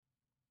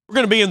We're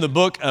going to be in the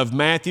book of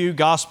Matthew,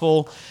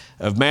 Gospel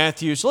of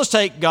Matthew. So let's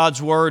take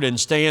God's Word and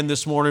stand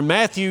this morning.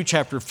 Matthew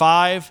chapter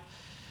 5.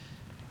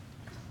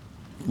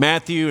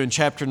 Matthew in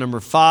chapter number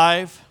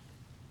 5.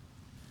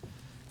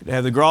 Good to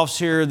have the Groffs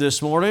here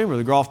this morning.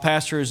 The Groff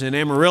pastor is in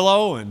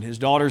Amarillo and his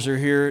daughters are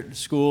here at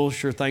school.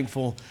 Sure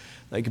thankful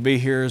they could be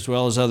here as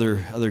well as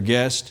other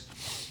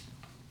guests.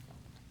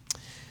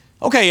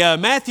 Okay,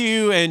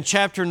 Matthew and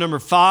chapter number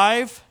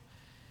 5.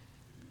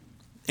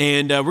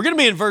 And we're going to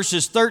be in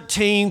verses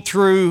 13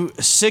 through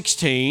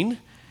 16.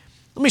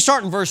 Let me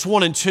start in verse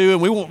 1 and 2,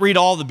 and we won't read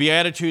all the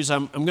Beatitudes.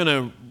 I'm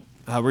going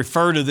to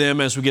refer to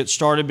them as we get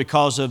started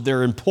because of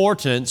their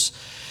importance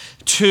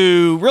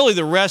to really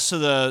the rest of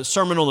the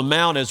Sermon on the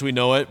Mount as we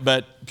know it,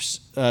 but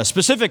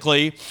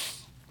specifically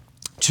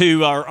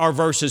to our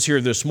verses here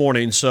this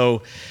morning.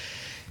 So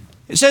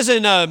it says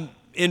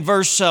in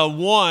verse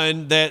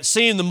 1 that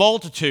seeing the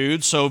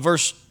multitude, so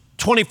verse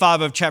 25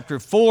 of chapter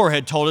 4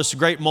 had told us the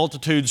great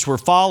multitudes were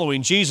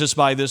following Jesus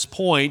by this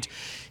point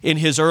in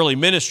his early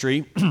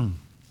ministry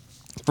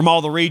from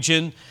all the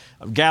region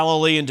of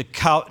Galilee and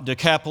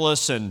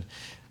Decapolis and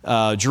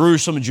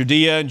Jerusalem and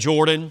Judea and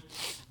Jordan.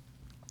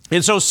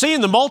 And so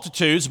seeing the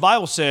multitudes, the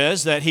Bible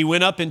says that he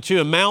went up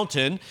into a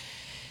mountain,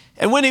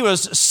 and when he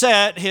was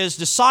set, his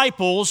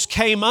disciples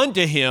came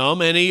unto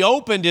him, and he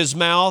opened his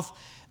mouth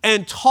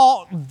and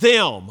taught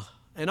them.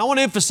 And I want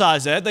to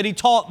emphasize that he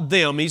taught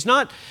them. He's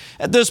not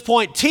at this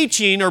point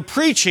teaching or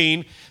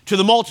preaching to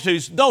the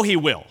multitudes, though he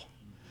will.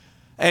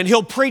 And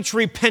he'll preach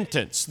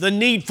repentance, the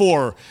need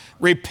for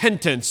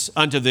repentance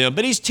unto them.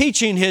 But he's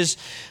teaching his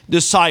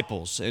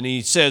disciples. And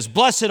he says,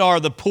 blessed are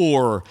the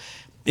poor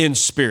in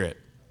spirit.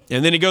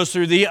 And then he goes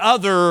through the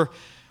other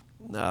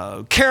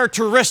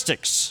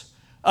characteristics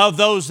of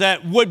those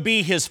that would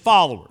be his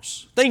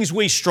followers. Things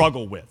we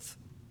struggle with,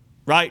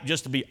 right?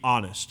 Just to be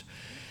honest.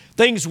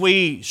 Things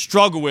we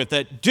struggle with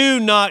that do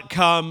not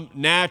come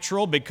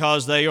natural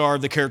because they are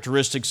the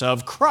characteristics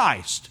of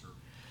Christ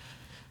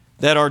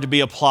that are to be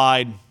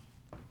applied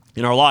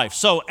in our life.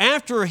 So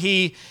after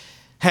he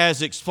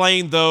has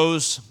explained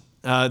those,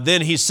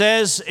 then he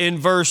says in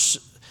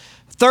verse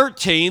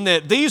 13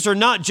 that these are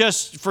not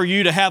just for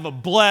you to have a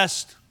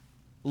blessed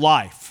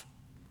life,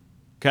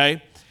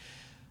 okay?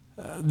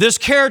 This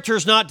character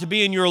is not to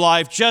be in your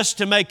life just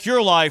to make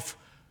your life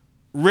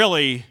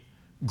really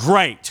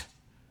great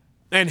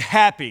and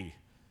happy,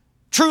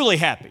 truly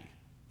happy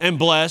and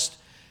blessed.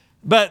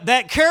 But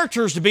that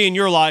character is to be in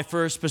your life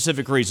for a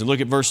specific reason. Look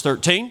at verse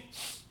 13.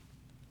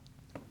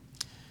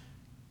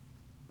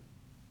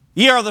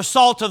 Ye are the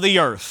salt of the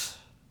earth.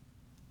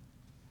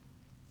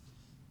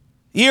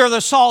 Ye are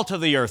the salt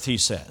of the earth, he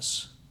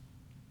says.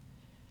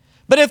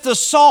 But if the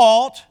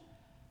salt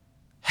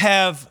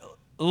have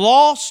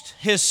lost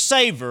his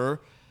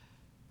savor,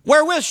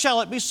 wherewith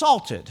shall it be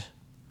salted?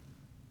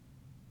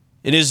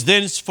 It is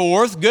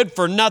thenceforth good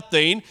for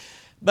nothing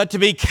but to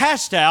be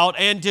cast out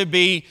and to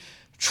be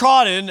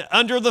trodden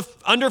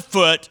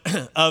underfoot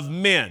of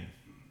men.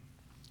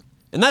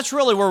 And that's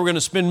really where we're going to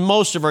spend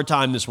most of our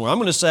time this morning. I'm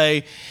going to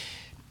say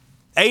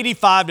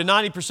 85 to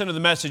 90% of the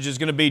message is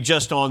going to be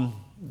just on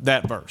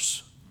that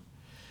verse.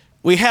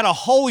 We had a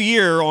whole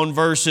year on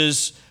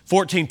verses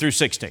 14 through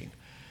 16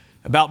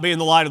 about being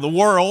the light of the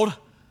world.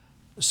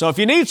 So if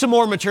you need some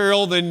more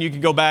material, then you can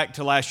go back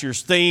to last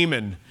year's theme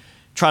and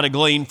try to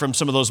glean from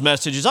some of those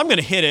messages. I'm going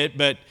to hit it,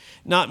 but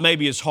not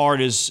maybe as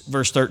hard as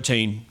verse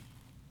 13.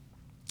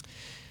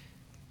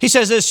 He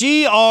says this,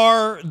 ye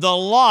are the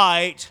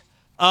light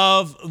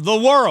of the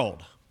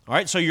world. All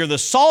right, so you're the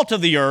salt of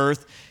the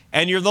earth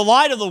and you're the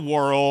light of the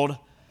world.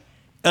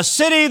 A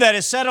city that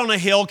is set on a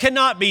hill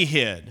cannot be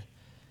hid.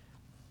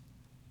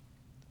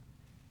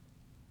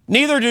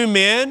 Neither do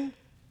men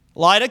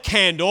light a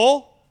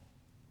candle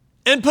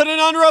and put it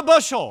under a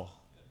bushel.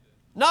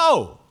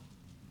 No.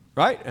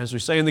 Right? As we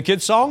say in the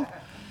kids' song?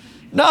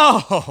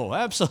 No,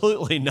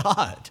 absolutely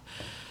not.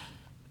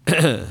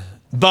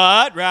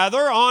 But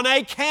rather on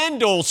a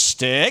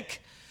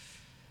candlestick,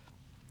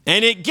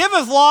 and it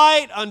giveth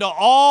light unto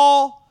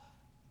all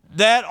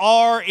that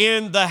are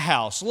in the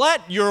house.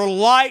 Let your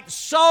light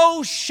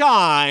so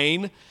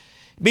shine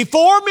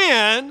before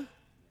men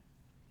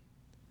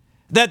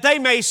that they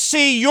may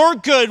see your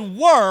good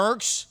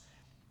works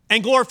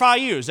and glorify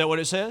you. Is that what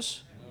it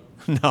says?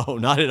 No,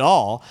 not at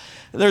all.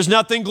 There's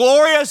nothing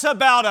glorious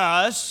about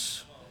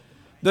us.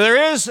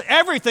 There is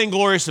everything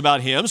glorious about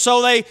him.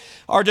 So they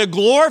are to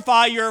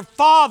glorify your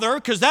Father,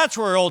 because that's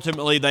where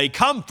ultimately they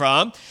come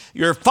from,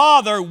 your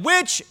Father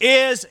which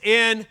is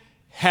in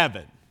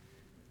heaven.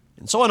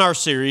 And so in our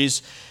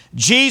series,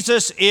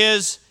 Jesus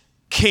is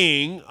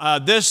King,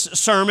 this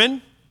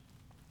sermon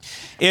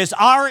is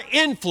our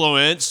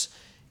influence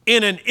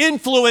in an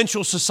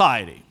influential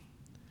society.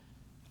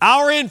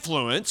 Our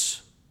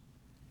influence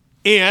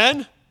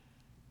in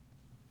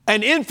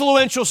an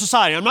influential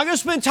society. I'm not going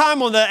to spend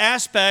time on the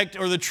aspect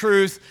or the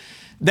truth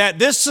that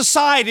this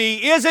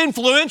society is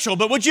influential,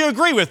 but would you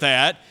agree with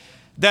that?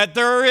 That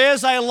there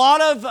is a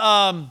lot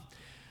of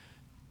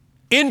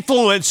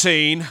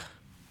influencing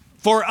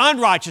for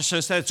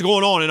unrighteousness that's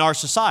going on in our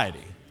society.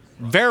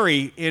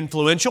 very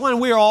influential, and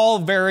we are all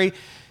very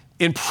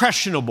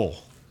impressionable.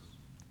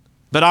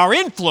 But our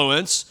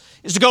influence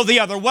is to go the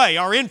other way,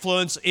 our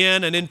influence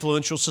in an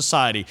influential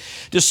society.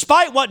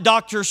 Despite what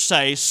doctors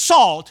say,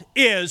 salt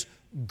is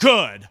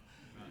good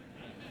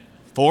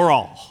for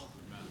all.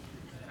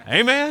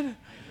 Amen?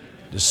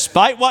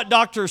 Despite what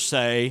doctors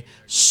say,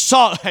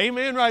 salt,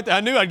 amen right there.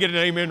 I knew I'd get an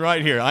amen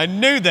right here. I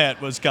knew that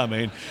was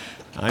coming.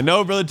 I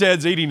know Brother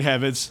Ted's eating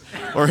habits,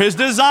 or his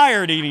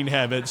desired eating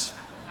habits.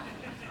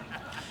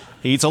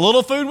 He eats a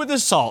little food with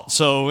his salt.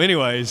 So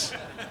anyways,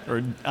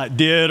 or I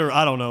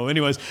don't know.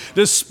 Anyways,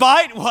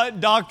 despite what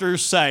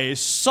doctors say,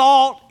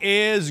 salt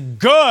is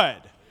good.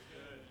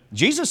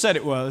 Jesus said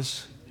it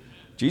was.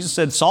 Jesus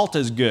said salt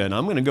is good.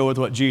 I'm going to go with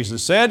what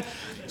Jesus said.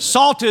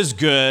 Salt is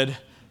good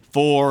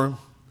for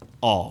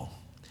all.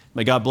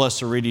 May God bless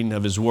the reading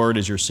of His Word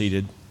as you're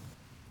seated.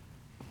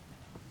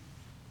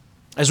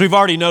 As we've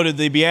already noted,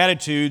 the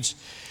Beatitudes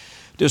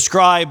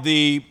describe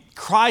the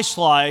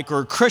Christ-like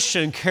or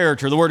Christian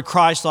character. The word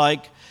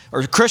Christ-like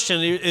or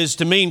Christian is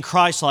to mean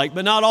Christ-like,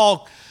 but not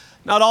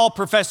all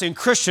professing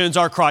Christians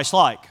are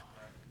Christ-like.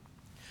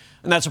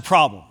 And that's a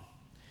problem.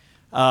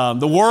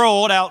 The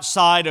world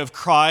outside of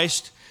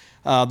Christ,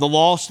 the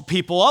lost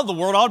people of the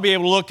world ought to be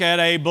able to look at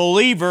a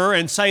believer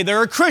and say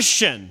they're a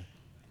Christian.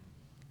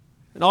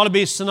 It ought to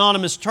be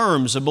synonymous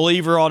terms. A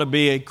believer ought to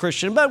be a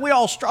Christian, but we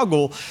all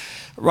struggle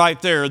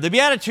right there. The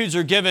Beatitudes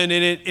are given,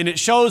 and it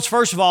shows,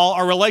 first of all,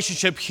 our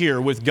relationship here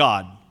with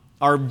God,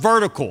 our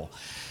vertical.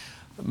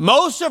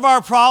 Most of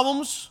our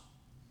problems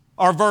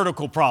are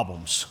vertical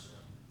problems.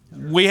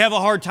 We have a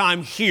hard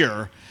time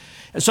here.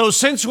 And so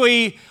since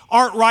we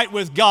aren't right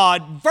with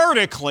God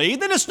vertically,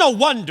 then it's no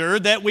wonder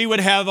that we would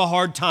have a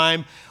hard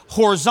time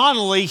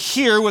horizontally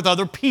here with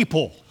other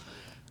people.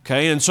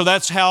 Okay, and so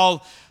that's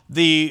how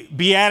the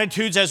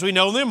Beatitudes, as we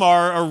know them,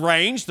 are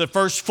arranged. The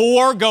first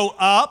four go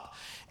up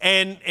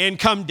and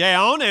come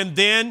down, and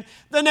then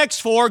the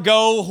next four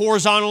go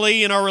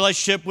horizontally in our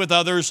relationship with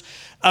others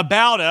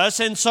about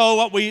us. And so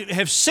what we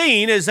have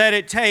seen is that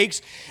it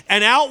takes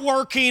an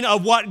outworking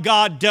of what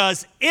God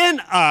does in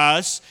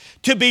us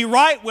to be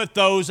right with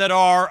those that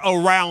are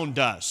around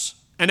us.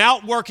 An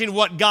outworking of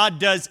what God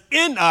does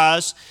in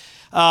us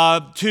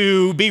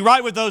to be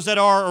right with those that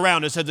are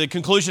around us. At the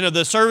conclusion of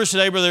the service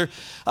today, Brother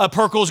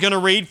Perkle is going to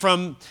read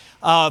from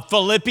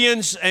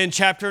Philippians and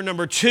chapter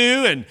number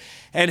 2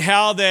 and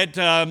how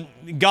that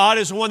God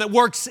is the one that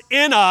works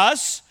in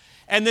us,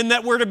 and then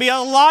that we're to be a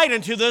light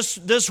into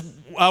this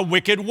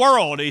wicked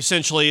world,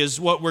 essentially, is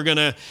what we're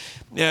going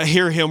to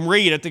hear him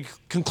read at the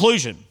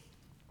conclusion.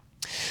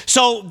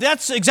 So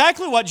that's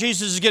exactly what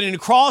Jesus is getting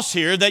across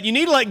here, that you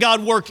need to let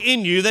God work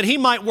in you, that He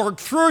might work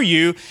through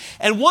you.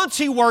 And once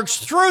He works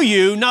through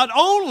you, not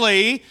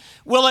only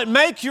will it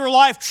make your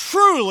life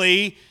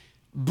truly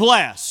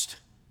blessed.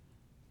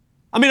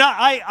 I mean,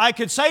 I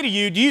could say to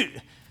you,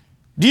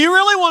 do you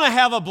really want to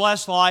have a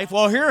blessed life?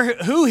 Well,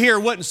 who here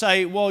wouldn't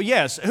say, well,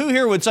 yes. Who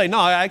here would say, no,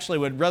 I actually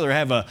would rather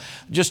have a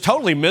just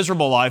totally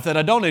miserable life that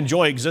I don't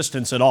enjoy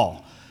existence at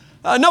all?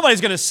 Nobody's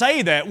going to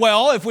say that.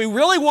 Well, if we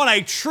really want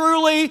a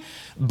truly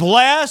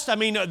blessed,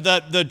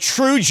 the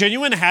true,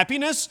 genuine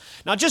happiness,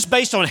 not just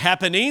based on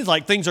happenings,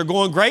 like things are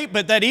going great,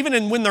 but that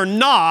even when they're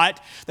not,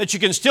 that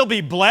you can still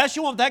be blessed,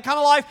 you want that kind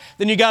of life,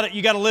 then you got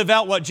to live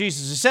out what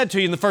Jesus has said to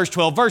you in the first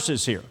 12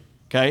 verses here,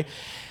 okay?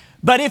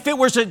 But if it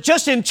was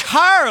just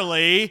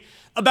entirely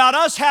about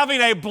us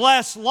having a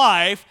blessed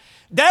life,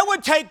 that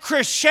would take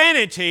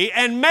Christianity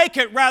and make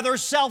it rather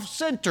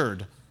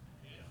self-centered.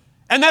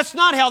 And that's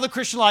not how the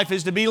Christian life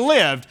is to be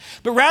lived.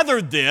 But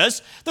rather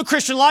the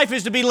Christian life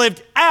is to be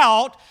lived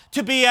out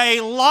to be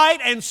a light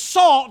and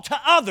salt to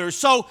others.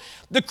 So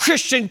the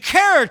Christian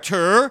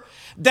character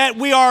that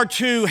we are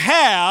to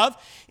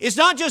have is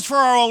not just for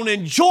our own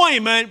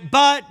enjoyment,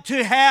 but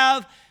to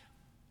have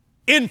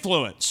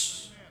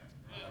influence.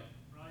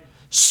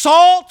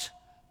 Salt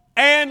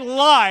and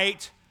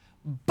light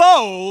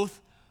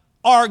both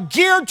are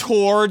geared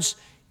towards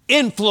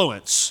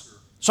influence.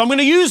 So I'm going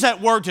to use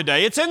that word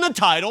today. It's in the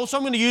title, so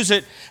I'm going to use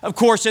it, of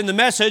course, in the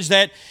message,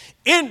 that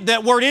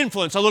word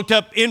influence. I looked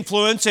up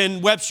influence in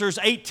Webster's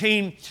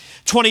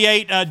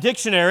 1828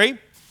 dictionary,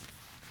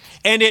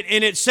 and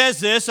it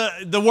says this,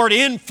 the word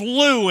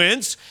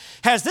influence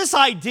has this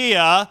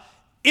idea,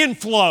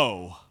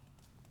 inflow.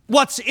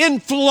 What's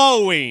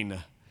inflowing?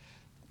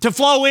 To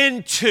flow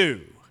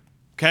into,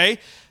 okay?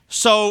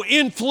 So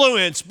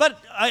influence,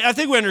 but I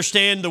think we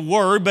understand the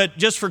word, but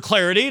just for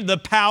clarity, the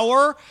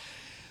power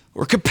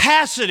or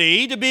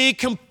capacity to be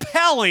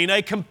compelling,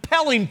 a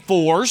compelling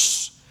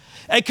force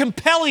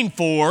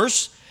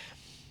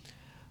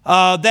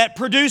that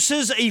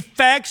produces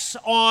effects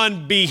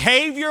on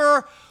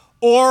behavior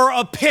or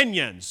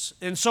opinions.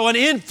 And so an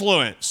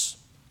influence.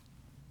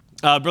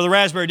 Brother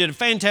Raspberry did a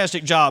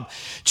fantastic job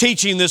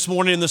teaching this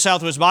morning in the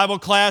Southwest Bible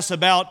class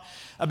about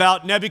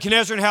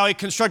Nebuchadnezzar and how he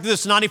constructed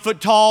this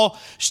 90-foot tall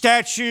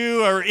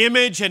statue or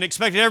image and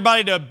expected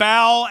everybody to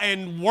bow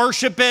and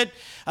worship it.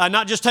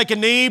 Not just take a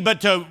knee,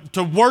 but to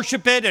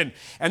worship it.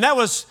 And that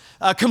was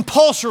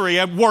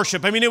compulsory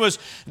worship. I mean, it was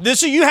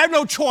this. You have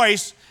no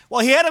choice Well,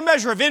 he had a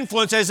measure of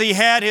influence as he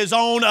had his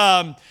own,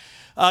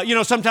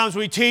 sometimes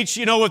we teach,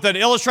 with an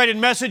illustrated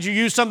message, you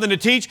use something to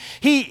teach.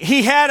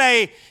 He had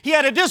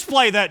a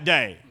display that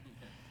day.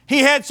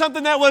 He had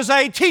something that was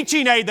a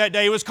teaching aid that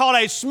day. It was called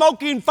a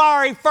smoking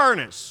fiery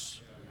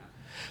furnace.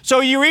 So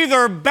you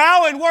either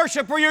bow and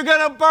worship or you're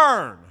going to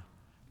burn.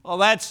 Well,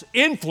 that's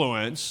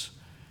influence,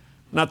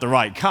 not the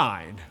right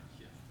kind.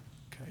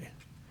 Okay.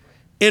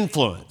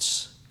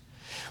 Influence.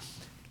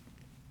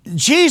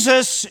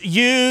 Jesus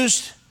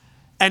used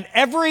an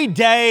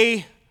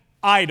everyday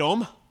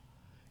item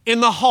in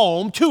the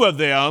home, 2 of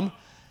them,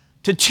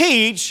 to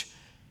teach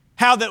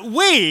how that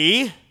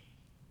we,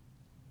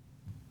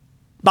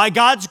 by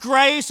God's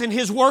grace and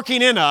His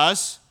working in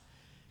us,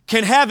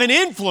 can have an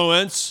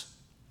influence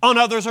on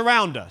others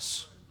around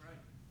us.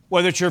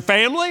 Whether it's your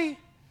family,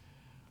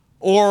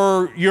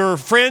 or your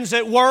friends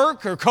at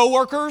work, or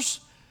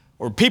coworkers,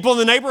 or people in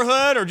the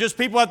neighborhood, or just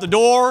people at the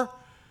door,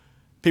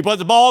 people at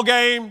the ball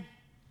game,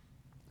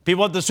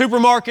 people at the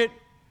supermarket.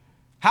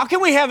 How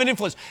can we have an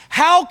influence?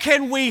 How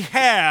can we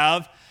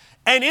have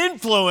an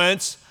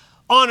influence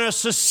on a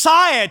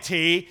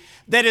society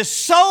that is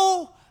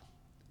so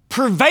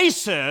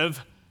pervasive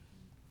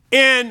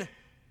in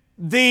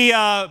the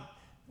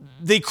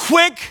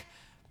quick,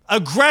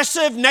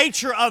 aggressive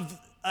nature of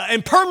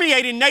and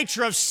permeating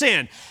nature of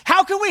sin?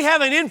 How can we have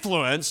an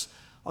influence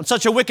on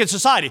such a wicked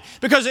society?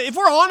 Because if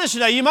we're honest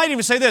today, you might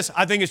even say this: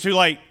 I think it's too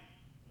late.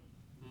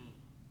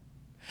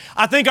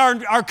 I think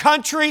our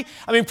country,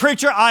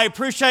 preacher, I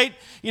appreciate,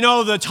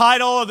 the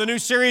title of the new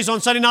series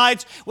on Sunday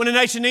nights, When a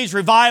Nation Needs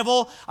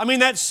Revival.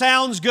 That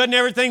sounds good and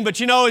everything, but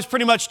it's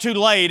pretty much too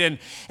late.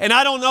 And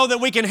I don't know that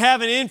we can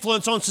have an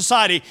influence on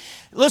society.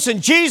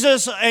 Listen,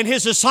 Jesus and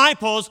His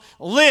disciples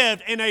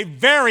lived in a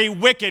very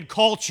wicked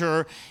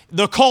culture,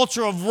 the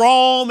culture of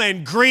Rome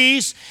and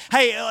Greece.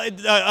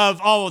 Of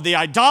all of the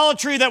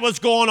idolatry that was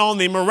going on,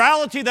 the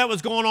immorality that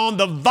was going on,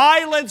 the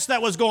violence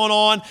that was going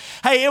on.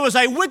 It was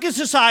a wicked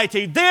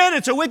society then.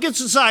 It's a wicked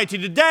society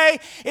today.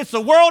 It's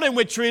the world in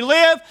which we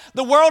live.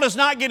 The world is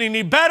not getting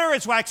any better.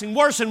 It's waxing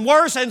worse and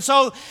worse. And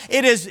so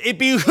it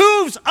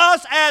behooves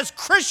us as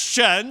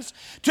Christians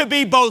to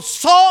be both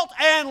salt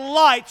and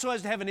light so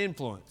as to have an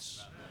influence.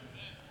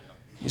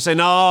 You say,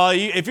 no,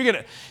 if you're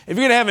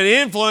gonna have an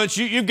influence,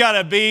 you've got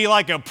to be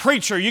like a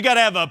preacher. You got to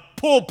have a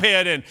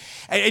pulpit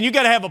and you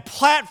got to have a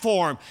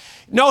platform.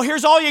 No,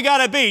 here's all you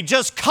got to be: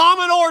 just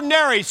common,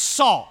 ordinary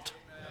salt.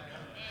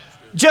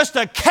 Just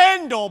a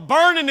candle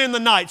burning in the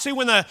night. See,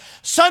 when the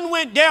sun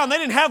went down, they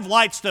didn't have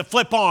lights to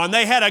flip on.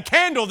 They had a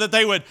candle that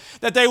they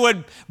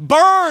would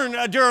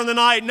burn during the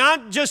night,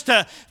 not just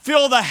to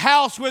fill the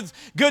house with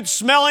good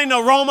smelling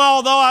aroma,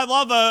 although I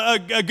love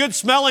a good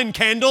smelling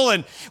candle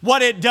and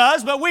what it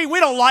does. But we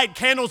don't light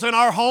candles in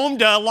our home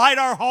to light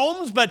our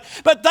homes, but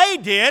they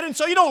did. And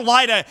so you don't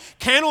light a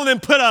candle and then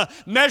put a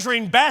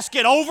measuring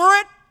basket over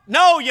it.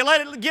 No, you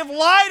let it give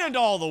light into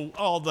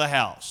all the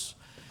house,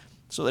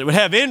 so that it would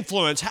have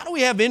influence. How do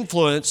we have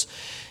influence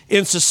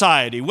in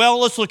society? Well,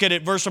 let's look at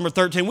it, verse number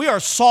 13. We are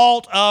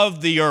salt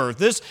of the earth.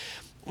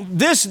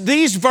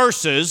 These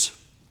verses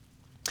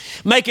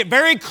make it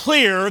very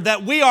clear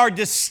that we are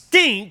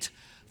distinct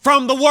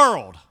from the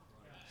world.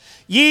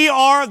 Ye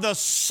are the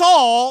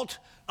salt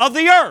of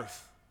the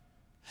earth.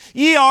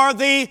 Ye are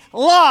the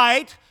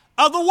light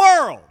of the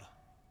world.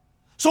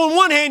 So on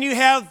one hand, you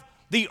have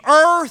the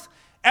earth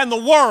and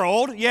the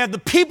world. You have the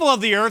people of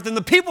the earth and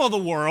the people of the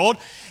world.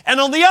 And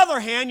on the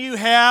other hand, you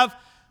have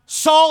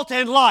salt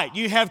and light.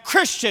 You have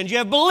Christians. You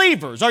have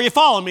believers. Are you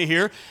following me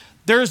here?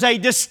 There's a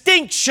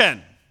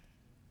distinction.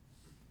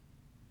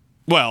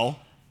 Well,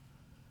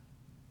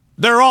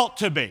 there ought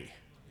to be.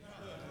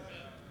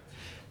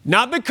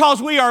 Not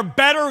because we are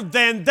better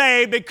than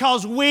they,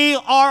 because we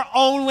are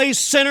only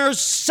sinners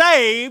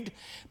saved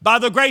by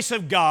the grace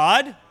of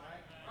God.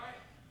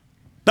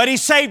 But He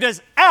saved us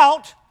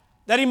out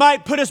that He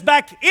might put us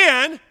back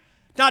in,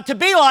 not to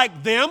be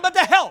like them, but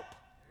to help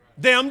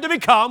them to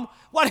become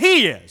what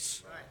He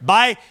is,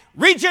 by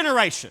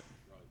regeneration.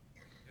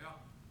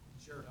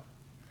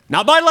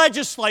 Not by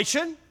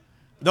legislation,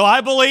 though I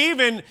believe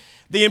in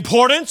the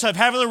importance of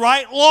having the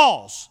right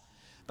laws.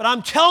 But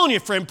I'm telling you,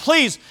 friend,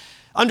 please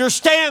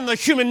understand the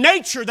human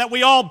nature that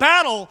we all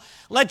battle.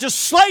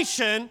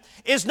 Legislation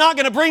is not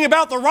going to bring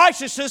about the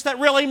righteousness that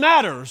really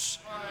matters.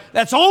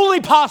 That's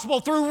only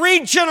possible through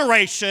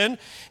regeneration,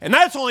 and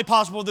that's only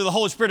possible through the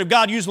Holy Spirit of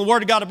God using the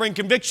Word of God to bring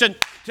conviction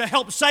to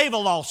help save a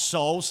lost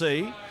soul,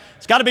 see?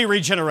 It's got to be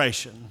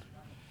regeneration.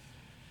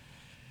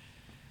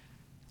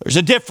 There's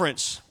a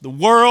difference. The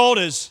world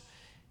is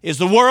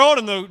the world,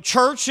 and the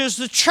church is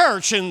the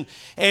church, and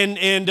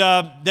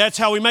that's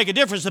how we make a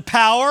difference. The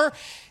power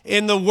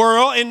in the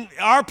world, and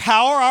our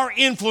power, our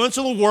influence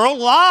in the world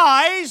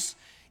lies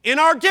in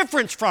our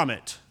difference from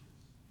it.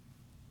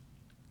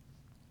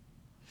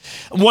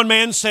 One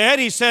man said,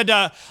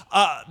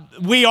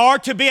 we are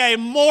to be a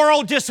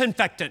moral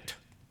disinfectant.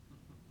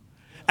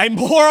 A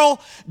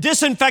moral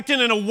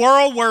disinfectant in a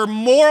world where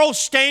moral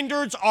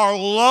standards are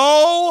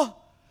low,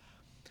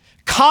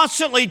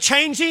 constantly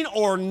changing,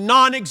 or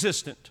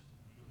non-existent.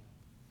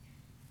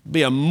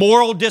 Be a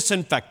moral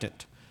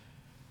disinfectant.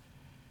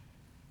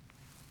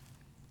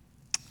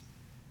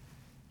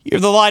 You're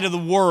the light of the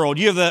world.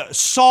 You're the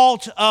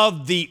salt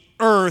of the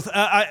earth.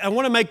 I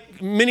want to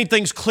make many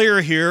things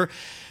clear here.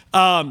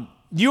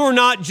 You are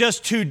not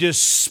just to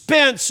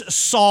dispense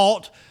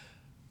salt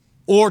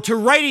or to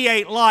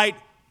radiate light.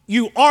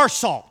 You are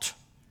salt.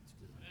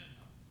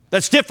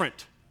 That's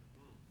different.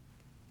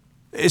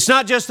 It's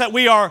not just that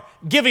we are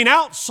giving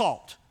out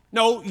salt.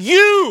 No,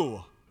 ye,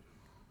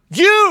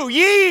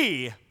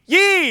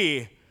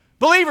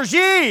 believers,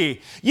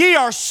 ye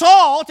are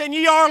salt and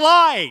ye are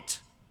light.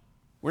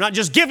 We're not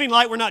just giving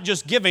light, we're not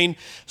just giving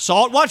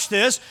salt. Watch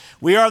this.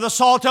 We are the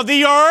salt of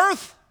the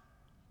earth.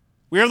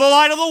 We are the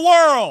light of the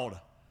world.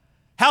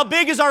 How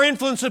big is our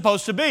influence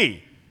supposed to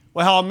be?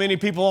 Well, how many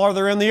people are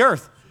there in the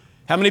earth?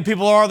 How many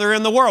people are there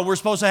in the world? We're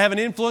supposed to have an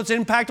influence,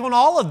 impact on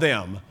all of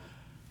them.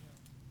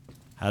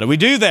 How do we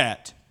do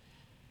that?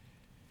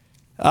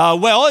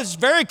 Well, it's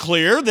very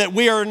clear that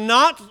we are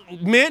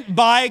not meant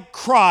by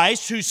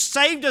Christ, who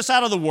saved us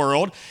out of the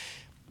world.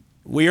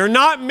 We are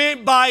not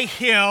meant by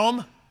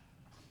Him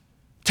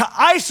to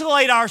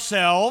isolate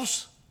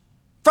ourselves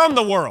from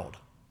the world.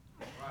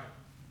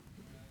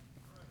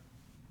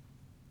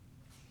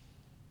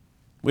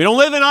 We don't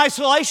live in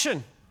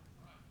isolation.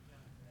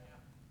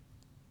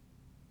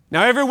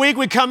 Now, every week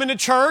we come into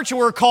church and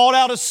we're called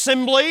out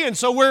assembly, and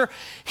so we're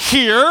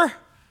here.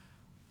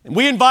 And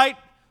we invite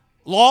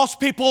lost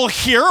people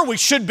here. We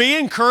should be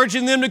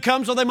encouraging them to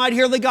come so they might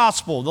hear the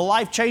gospel, the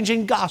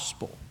life-changing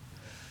gospel.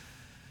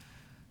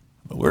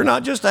 But we're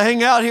not just to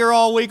hang out here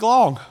all week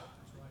long.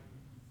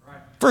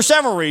 For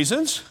several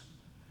reasons.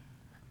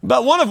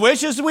 But one of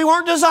which is we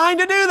weren't designed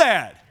to do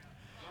that.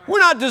 We're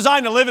not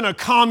designed to live in a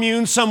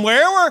commune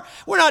somewhere.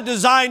 We're not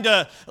designed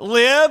to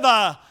live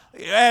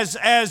as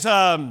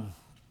out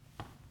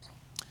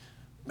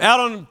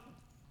on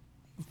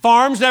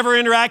farms, never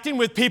interacting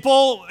with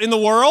people in the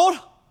world.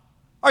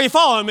 Are you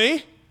following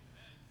me?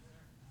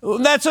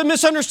 That's a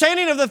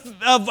misunderstanding of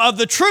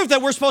the truth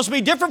that we're supposed to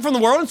be different from the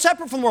world and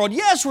separate from the world.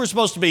 Yes, we're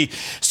supposed to be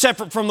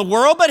separate from the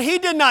world, but He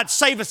did not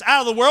save us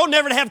out of the world,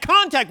 never to have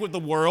contact with the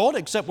world,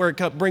 except where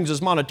it brings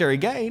us monetary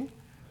gain.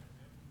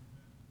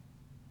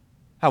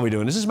 How are we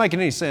doing? Is this making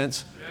any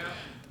sense?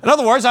 In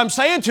other words, I'm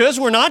saying to us,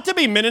 we're not to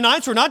be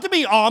Mennonites, we're not to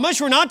be Amish,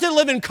 we're not to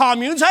live in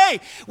communes. Hey,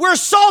 we're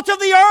salt of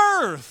the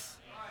earth.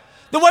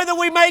 The way that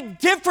we make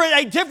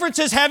a difference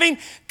is having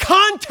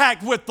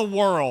contact with the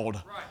world.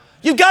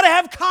 You've got to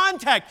have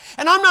contact.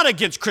 And I'm not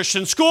against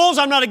Christian schools.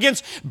 I'm not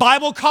against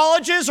Bible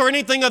colleges or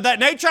anything of that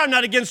nature. I'm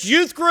not against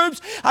youth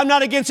groups. I'm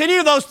not against any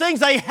of those things.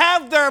 They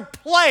have their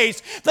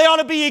place. They ought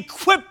to be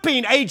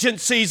equipping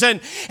agencies and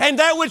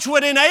that which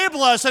would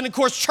enable us. And of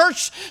course,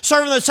 church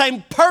serving the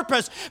same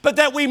purpose, but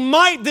that we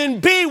might then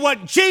be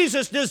what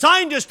Jesus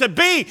designed us to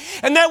be.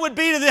 And that would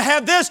be to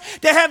have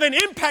an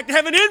impact, to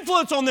have an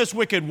influence on this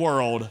wicked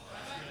world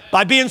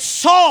by being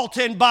salt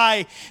and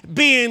by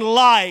being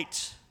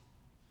light.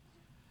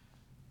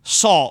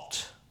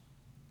 Salt.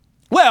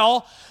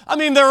 Well, I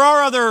mean, there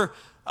are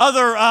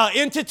other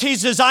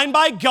entities designed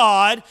by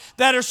God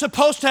that are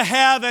supposed to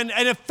have an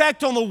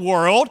effect on the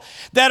world,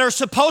 that are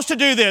supposed to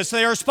do this.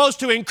 They are supposed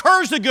to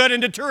encourage the good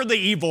and deter the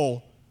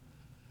evil.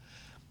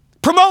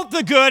 Promote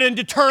the good and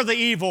deter the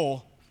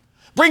evil.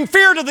 Bring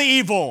fear to the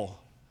evil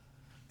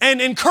and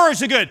encourage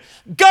the good.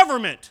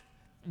 Government,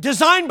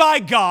 designed by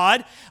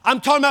God, I'm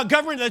talking about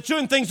government that's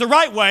doing things the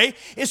right way,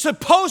 is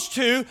supposed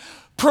to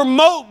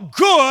promote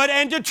good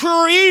and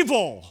deter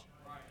evil.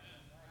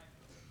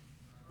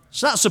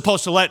 It's not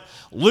supposed to let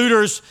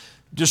looters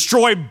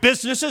destroy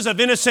businesses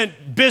of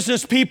innocent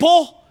business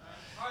people.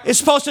 It's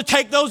supposed to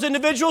take those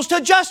individuals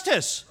to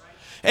justice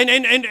and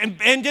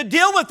to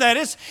deal with that.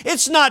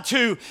 It's not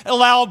to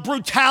allow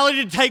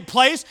brutality to take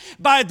place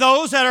by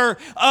those that are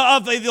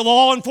of the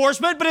law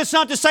enforcement, but it's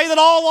not to say that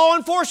all law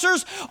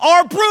enforcers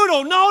are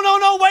brutal.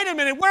 No, wait a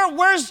minute.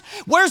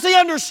 Where's the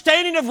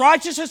understanding of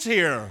righteousness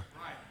here?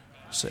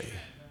 See.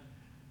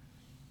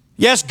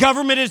 Yes,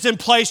 government is in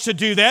place to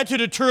do that, to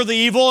deter the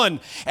evil and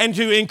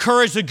to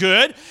encourage the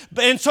good.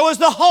 And so is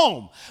the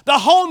home. The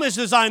home is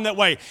designed that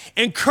way.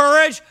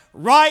 Encourage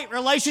right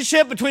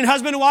relationship between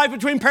husband and wife,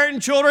 between parent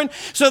and children,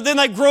 so then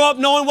they grow up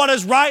knowing what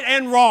is right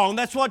and wrong.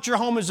 That's what your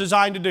home is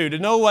designed to do, to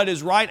know what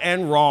is right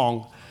and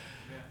wrong.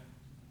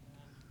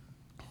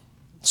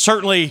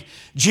 Certainly,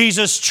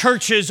 Jesus'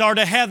 churches are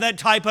to have that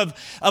type of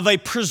a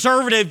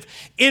preservative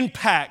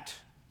impact.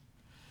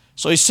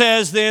 So he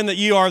says then that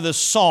you are the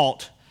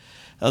salt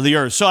of the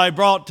earth. So I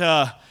brought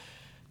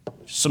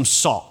some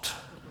salt.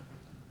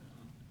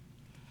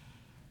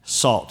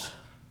 Salt.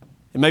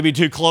 It may be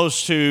too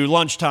close to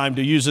lunchtime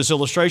to use this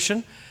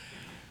illustration,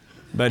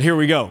 but here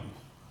we go.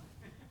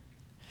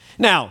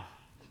 Now,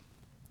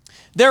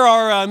 there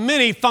are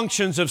many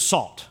functions of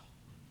salt.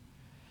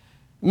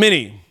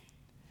 Many.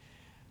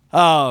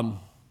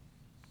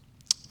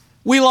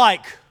 We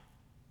like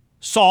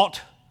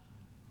salt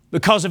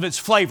because of its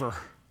flavor.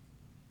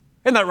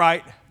 Isn't that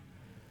right?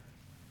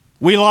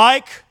 We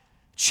like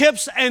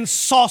chips and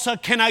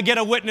salsa. Can I get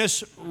a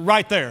witness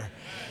right there?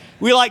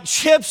 We like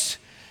chips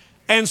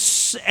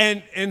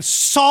and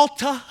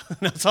salsa.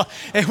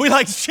 And we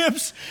like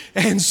chips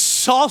and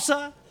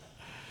salsa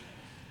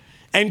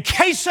and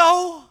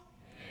queso.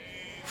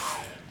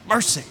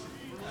 Mercy.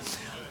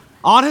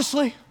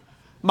 Honestly,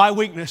 my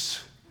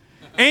weakness.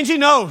 Angie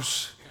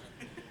knows.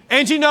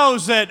 Angie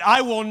knows that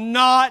I will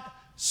not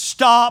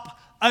stop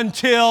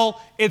until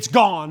it's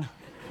gone.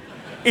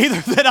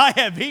 Either that I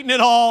have eaten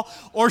it all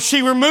or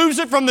she removes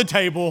it from the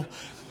table.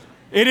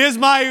 It is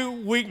my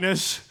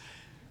weakness.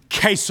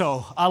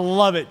 Queso. I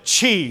love it.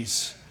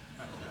 Cheese.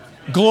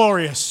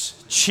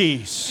 Glorious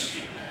cheese.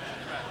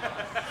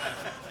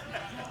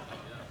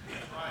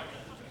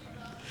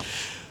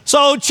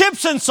 So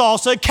chips and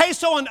salsa,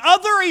 queso, and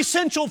other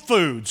essential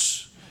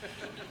foods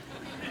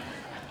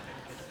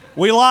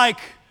we like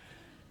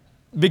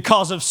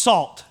because of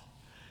salt.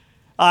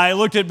 I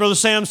looked at Brother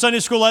Sam's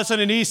Sunday school lesson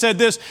and he said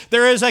this: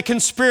 there is a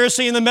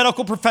conspiracy in the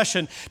medical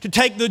profession to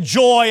take the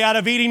joy out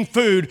of eating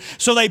food,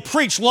 so they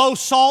preach low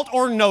salt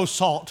or no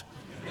salt.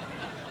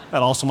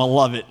 That's awesome. I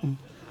love it.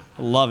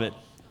 I love it.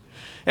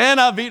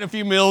 And I've eaten a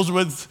few meals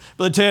with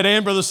Brother Ted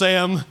and Brother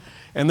Sam,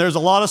 and there's a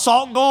lot of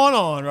salt going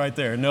on right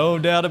there. No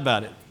doubt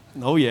about it.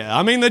 Oh, yeah.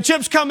 I mean, the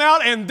chips come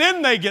out and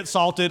then they get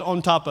salted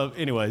on top of,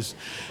 anyways,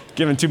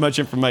 giving too much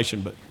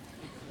information, but.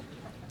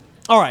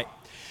 All right.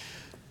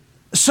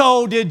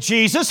 So did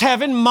Jesus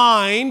have in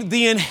mind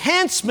the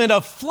enhancement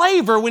of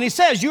flavor when he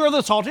says, you are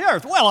the salt of the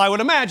earth? Well, I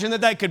would imagine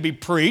that could be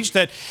preached,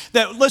 that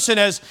listen,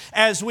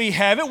 as we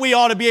have it, we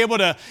ought to be able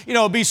to,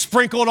 be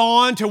sprinkled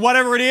on to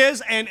whatever it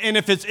is. And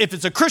if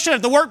it's a Christian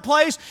at the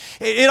workplace,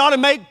 it ought to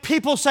make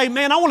people say,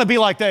 man, I want to be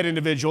like that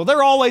individual.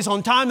 They're always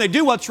on time. They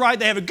do what's right.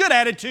 They have a good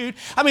attitude.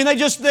 I mean, it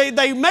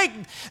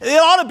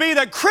ought to be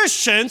that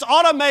Christians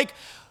ought to make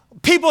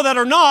people that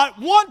are not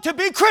want to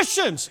be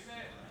Christians.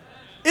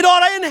 It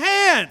ought to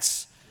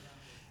enhance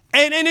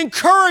and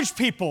encourage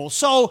people.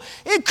 So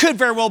it could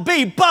very well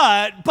be,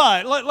 but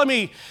let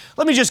me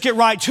just get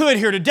right to it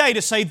here today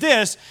to say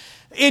this.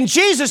 In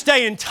Jesus'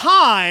 day and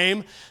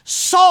time,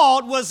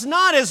 salt was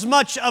not as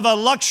much of a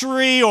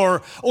luxury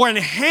or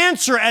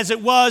enhancer as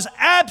it was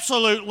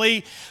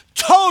absolutely,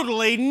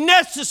 totally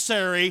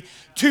necessary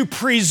to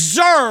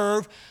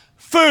preserve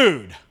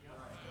food.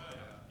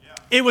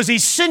 It was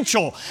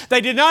essential.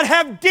 They did not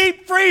have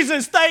deep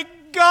freezes. Thank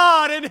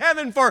God in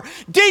heaven for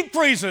deep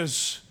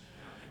freezers.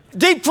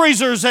 Deep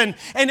freezers and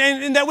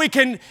that we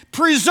can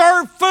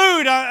preserve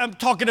food. I'm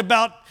talking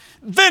about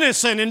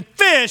venison and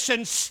fish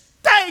and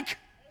steak.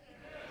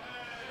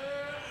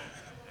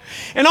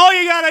 And all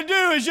you got to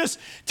do is just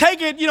take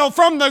it,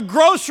 from the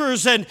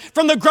grocers and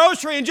from the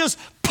grocery and just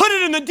put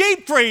it in the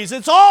deep freeze.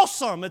 It's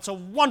awesome. It's a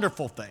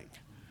wonderful thing.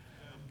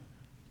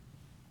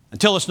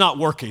 Until it's not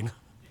working,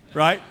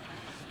 right?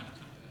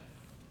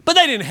 But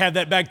they didn't have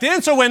that back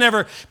then. So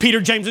whenever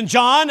Peter, James, and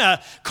John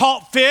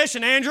caught fish,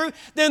 and Andrew,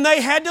 then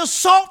they had to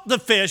salt the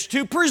fish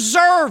to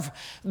preserve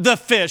the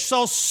fish.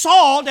 So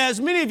salt, as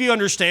many of you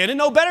understand, and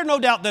know better, no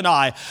doubt, than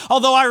I.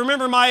 Although I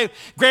remember my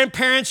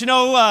grandparents,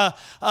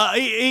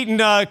 eating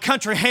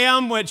country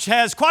ham, which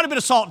has quite a bit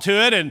of salt to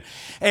it,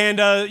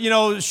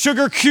 and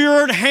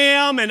sugar-cured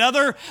ham and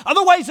other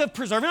ways of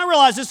preserving. I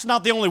realize this is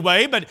not the only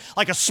way, but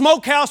like a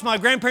smokehouse. My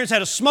grandparents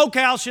had a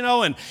smokehouse,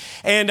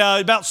 and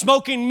about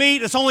smoking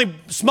meat. It's only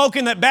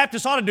smoking that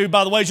Baptists ought to do,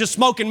 by the way, is just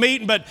smoking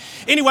meat. But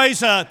anyways,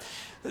 the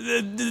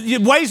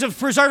ways of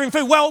preserving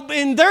food. Well,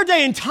 in their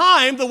day and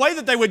time, the way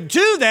that they would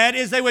do that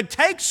is they would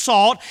take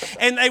salt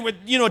and they would,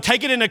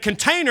 take it in a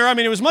container. I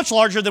mean, it was much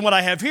larger than what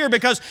I have here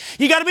because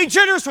you got to be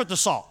generous with the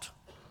salt.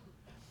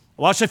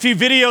 I watched a few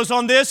videos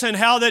on this and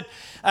how that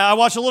I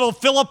watched a little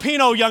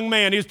Filipino young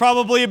man. He was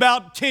probably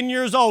about 10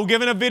 years old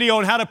giving a video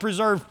on how to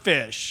preserve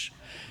fish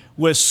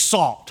with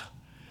salt.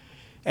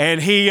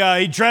 And he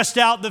dressed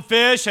out the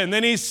fish, and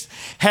then he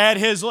had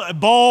his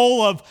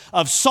bowl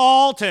of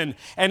salt, and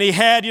he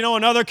had,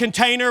 another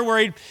container where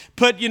he'd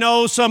put,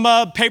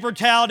 some paper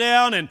towel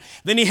down, and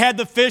then he had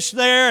the fish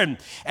there,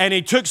 and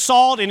he took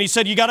salt, and he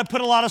said, you got to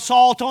put a lot of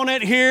salt on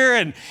it here,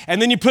 and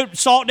then you put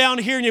salt down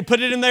here, and you put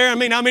it in there. I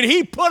mean,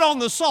 he put on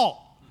the salt.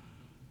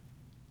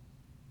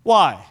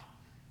 Why?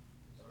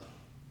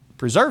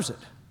 Preserves it.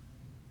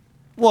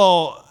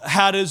 Well,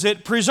 how does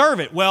it preserve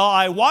it? Well,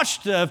 I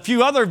watched a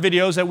few other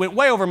videos that went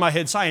way over my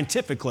head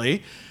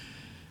scientifically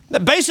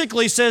that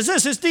basically says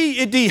this.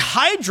 It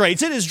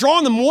dehydrates it. It's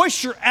drawing the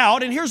moisture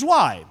out, and here's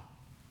why.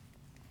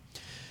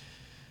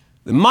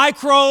 The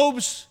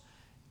microbes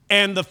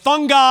and the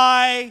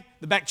fungi,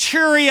 the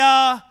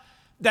bacteria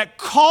that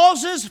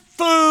causes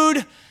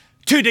food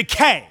to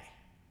decay,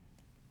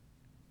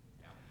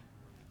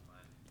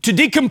 to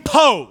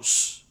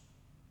decompose.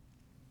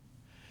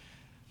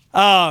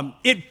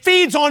 It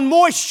feeds on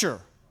moisture.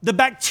 The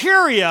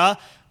bacteria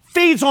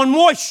feeds on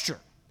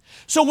moisture.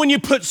 So when you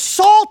put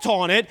salt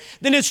on it,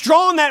 then it's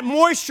drawing that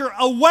moisture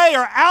away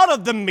or out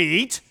of the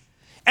meat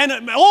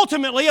and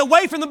ultimately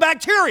away from the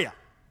bacteria.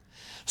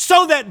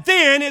 So that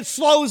then it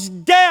slows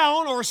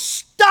down or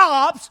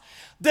stops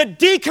the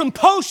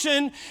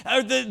decomposition,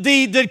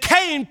 the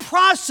decaying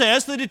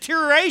process, the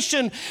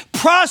deterioration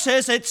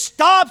process, it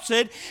stops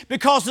it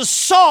because the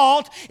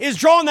salt is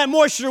drawing that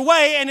moisture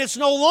away and it's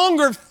no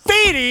longer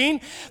feeding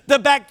the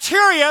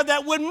bacteria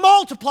that would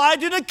multiply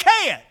to decay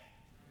it.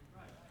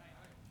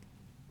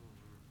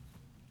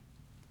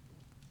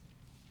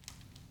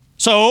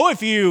 So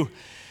if you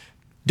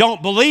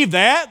don't believe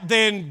that,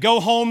 then go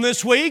home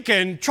this week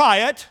and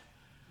try it.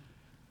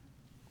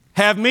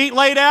 Have meat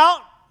laid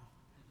out,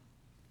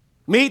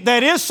 meat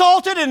that is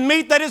salted and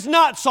meat that is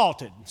not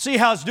salted. See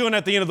how it's doing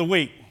at the end of the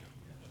week.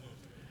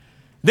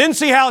 Then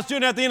see how it's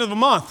doing at the end of the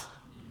month.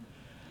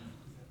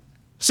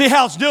 See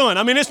how it's doing.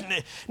 I mean,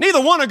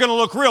 neither one are going to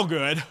look real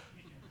good,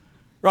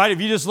 right? If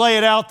you just lay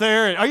it out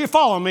there. Are you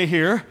following me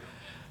here?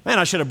 Man,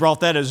 I should have brought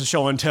that as a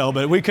show and tell,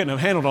 but we couldn't have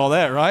handled all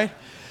that, right?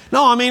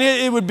 No, I mean,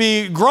 it would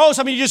be gross.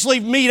 I mean, you just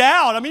leave meat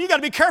out. I mean, you got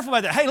to be careful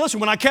about that. Hey, listen,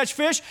 when I catch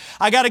fish,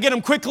 I got to get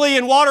them quickly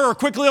in water or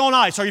quickly on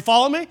ice. Are you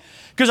following me?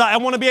 Because I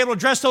want to be able to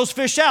dress those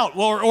fish out.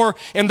 Or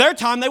in their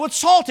time, they would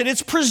salt it.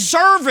 It's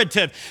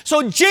preservative.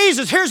 So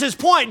Jesus, here's his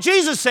point.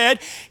 Jesus said,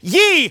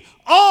 ye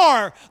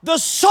are the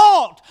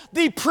salt,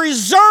 the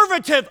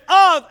preservative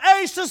of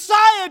a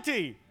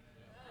society.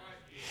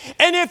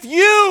 And if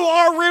you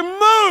are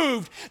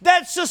removed,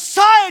 that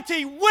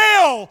society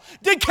will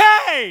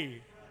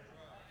decay.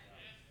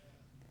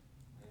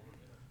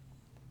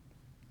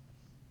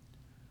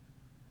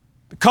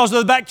 Because of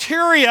the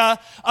bacteria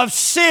of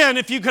sin,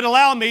 if you could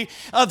allow me,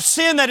 of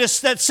sin that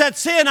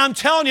sets in, I'm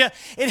telling you,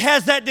 it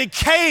has that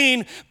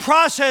decaying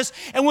process.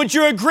 And would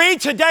you agree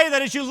today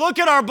that as you look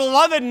at our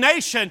beloved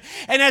nation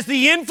and as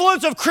the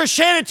influence of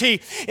Christianity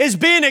is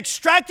being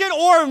extracted,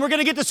 or, and we're going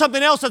to get to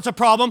something else that's a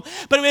problem,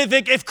 but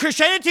if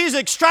Christianity is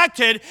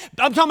extracted,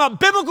 I'm talking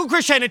about biblical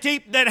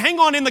Christianity that, hang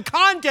on, in the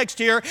context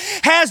here,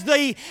 has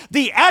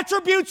the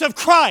attributes of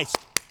Christ.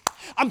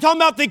 I'm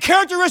talking about the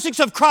characteristics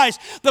of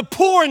Christ, the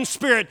poor in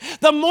spirit,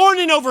 the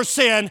mourning over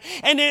sin,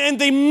 and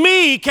the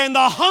meek, and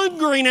the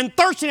hungering and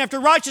thirsting after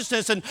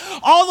righteousness, and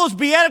all those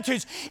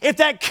beatitudes. If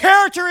that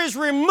character is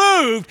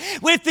removed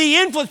with the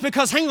influence,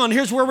 because hang on,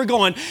 here's where we're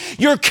going.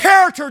 Your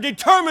character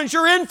determines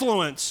your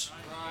influence.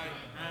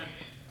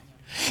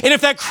 And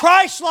if that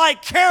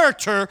Christ-like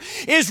character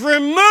is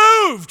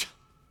removed,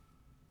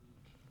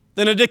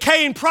 then a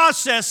decaying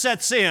process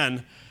sets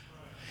in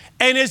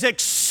and is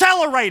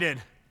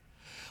accelerated.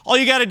 All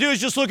you got to do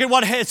is just look at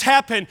what has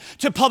happened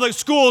to public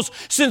schools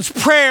since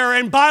prayer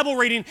and Bible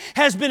reading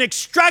has been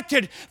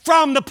extracted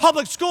from the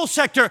public school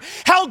sector.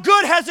 How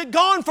good has it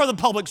gone for the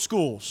public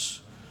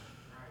schools?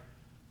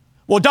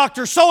 Well,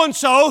 Dr.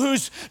 So-and-so,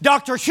 who's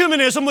Dr.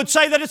 Humanism, would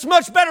say that it's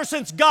much better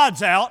since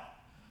God's out.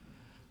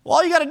 Well,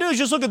 all you got to do is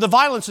just look at the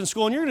violence in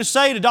school, and you're going to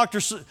say to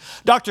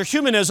Dr.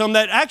 Humanism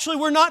that actually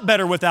we're not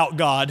better without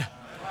God.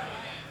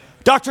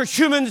 Dr.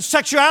 Human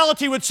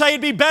Sexuality would say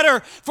it'd be better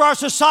for our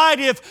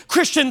society if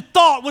Christian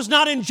thought was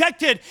not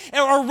injected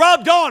or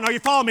rubbed on. Are you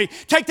following me?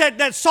 Take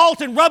that salt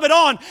and rub it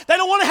on. They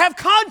don't want to have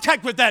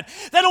contact with that.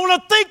 They don't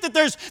want to think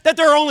that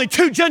there are only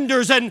two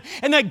genders and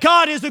that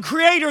God is the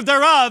creator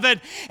thereof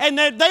and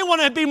that they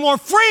want to be more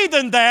free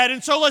than that.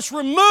 And so let's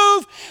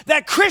remove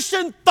that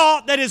Christian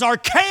thought that is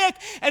archaic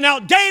and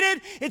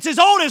outdated. It's as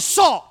old as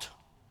salt.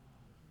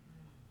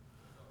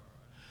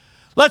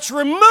 Let's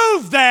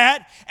remove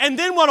that, and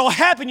then what will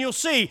happen, you'll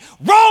see,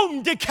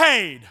 Rome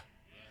decayed.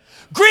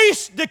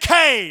 Greece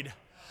decayed.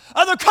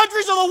 Other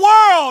countries of the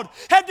world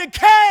have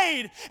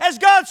decayed as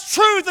God's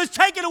truth is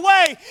taken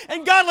away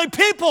and godly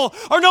people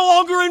are no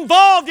longer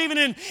involved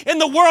even in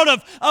the world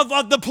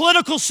of the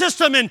political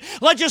system and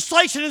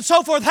legislation and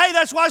so forth. Hey,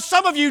 that's why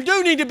some of you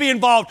do need to be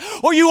involved,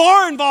 or you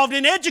are involved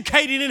in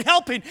educating and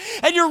helping,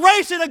 and you're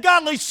raising a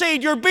godly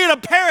seed. You're being a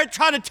parent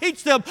trying to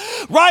teach them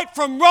right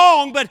from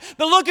wrong, but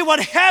look at what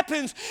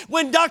happens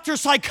when Dr.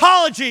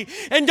 Psychology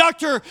and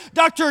Dr.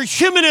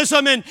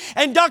 Humanism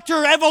and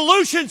Dr.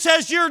 Evolution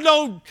says you're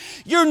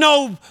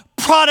no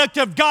product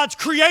of God's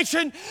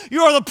creation.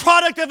 You are the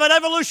product of an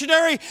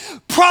evolutionary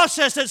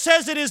process that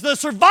says it is the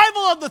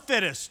survival of the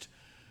fittest.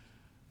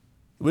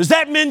 It was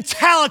that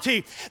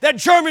mentality, that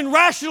German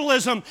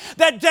rationalism,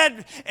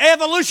 that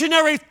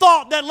evolutionary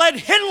thought that led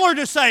Hitler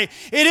to say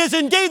it is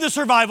indeed the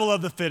survival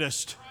of the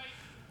fittest.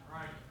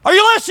 Are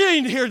you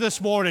listening here this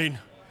morning?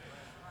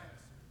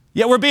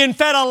 Yet we're being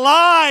fed a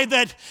lie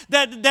that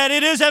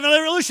it is an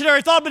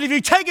evolutionary thought, but if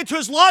you take it to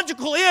its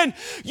logical end,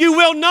 you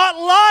will not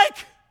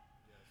like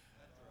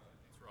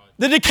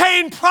the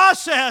decaying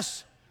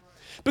process,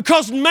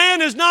 because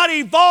man is not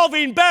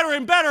evolving better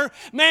and better.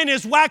 Man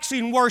is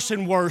waxing worse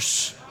and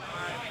worse.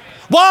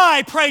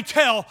 Why, pray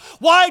tell?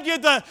 Why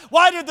did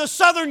the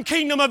southern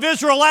kingdom of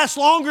Israel last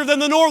longer than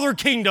the northern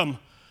kingdom?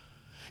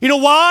 You know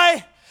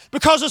why?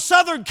 Because the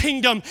southern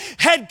kingdom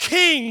had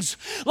kings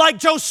like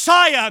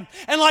Josiah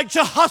and like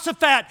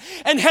Jehoshaphat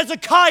and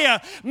Hezekiah,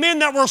 men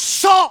that were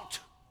salt.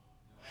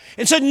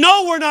 and said,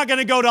 no, we're not going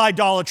to go to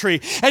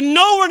idolatry. And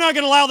no, we're not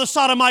going to allow the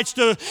Sodomites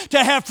to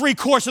have free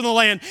course in the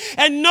land.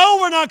 And no,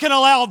 we're not going to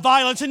allow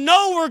violence. And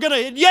no,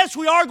 yes,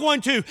 we are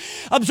going to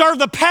observe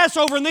the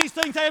Passover and these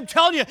things. I am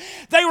telling you,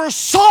 they were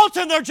salt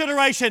in their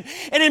generation.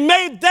 And it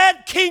made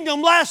that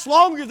kingdom last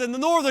longer than the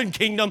northern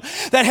kingdom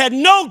that had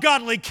no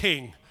godly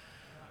king.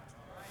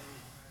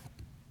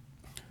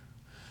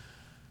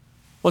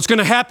 What's going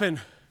to happen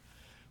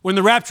when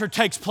the rapture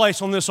takes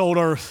place on this old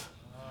earth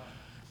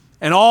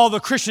and all the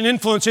Christian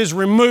influence is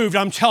removed?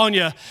 I'm telling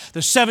you,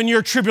 the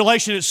 7-year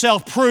tribulation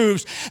itself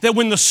proves that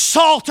when the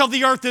salt of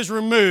the earth is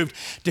removed,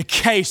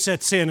 decay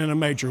sets in a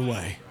major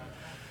way.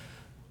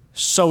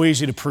 So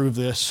easy to prove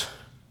this.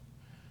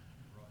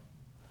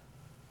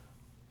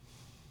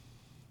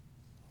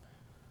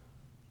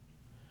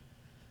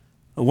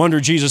 No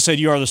wonder Jesus said,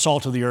 you are the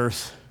salt of the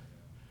earth.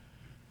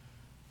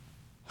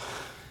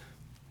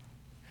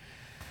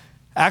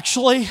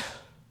 Actually,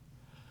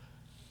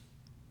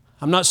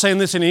 I'm not saying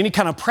this in any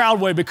kind of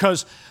proud way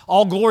because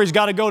all glory's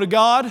got to go to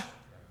God,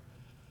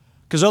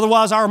 because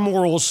otherwise our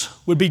morals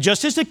would be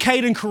just as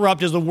decayed and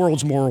corrupt as the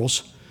world's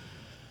morals.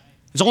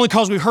 It's only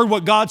because we heard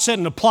what God said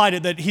and applied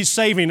it that He's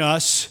saving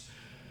us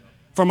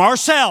from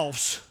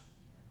ourselves.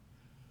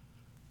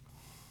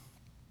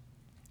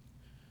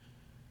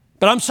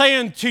 But I'm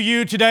saying to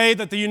you today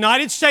that the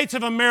United States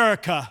of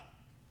America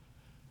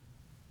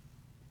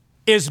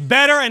is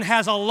better and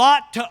has a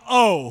lot to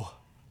owe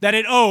that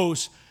it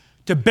owes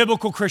to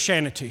biblical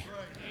Christianity.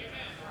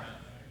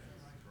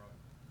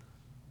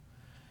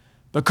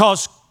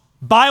 Because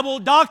Bible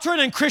doctrine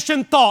and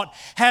Christian thought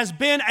has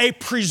been a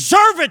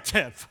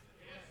preservative.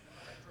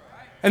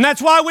 And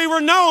that's why we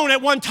were known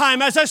at one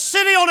time as a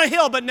city on a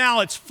hill, but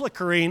now it's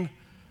flickering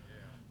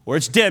or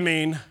it's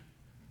dimming.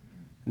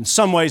 In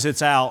some ways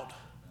it's out.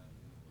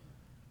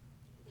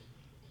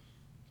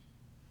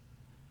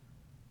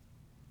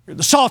 You're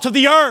the salt of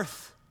the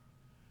earth.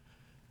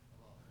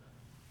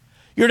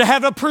 You're to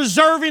have a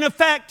preserving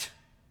effect.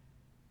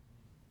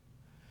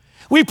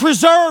 We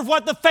preserve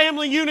what the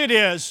family unit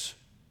is.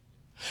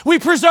 We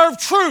preserve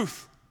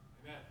truth.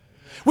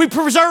 We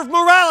preserve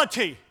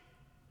morality.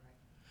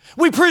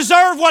 We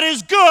preserve what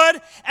is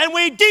good, and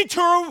we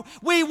detour,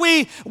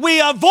 we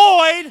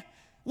avoid,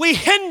 we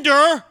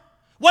hinder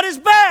what is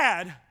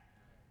bad.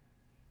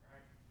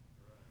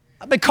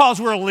 Not because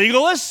we're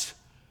legalists,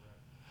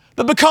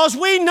 but because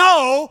we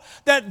know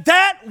that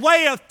that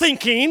way of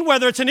thinking,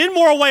 whether it's an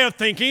immoral way of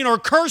thinking or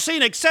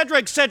cursing,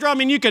 etc., I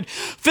mean, you could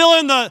fill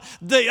in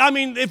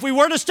if we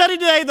were to study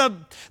today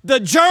the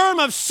germ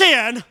of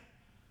sin,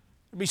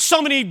 there'd be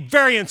so many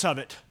variants of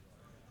it.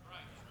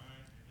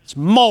 It's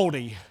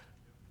moldy.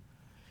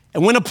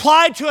 And when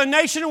applied to a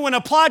nation, or when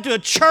applied to a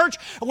church,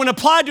 or when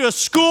applied to a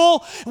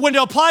school, when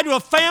applied to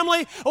a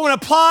family, or when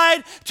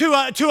applied to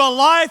a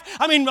life,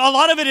 I mean, a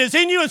lot of it is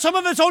in you, and some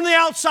of it's on the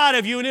outside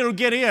of you, and it'll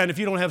get in if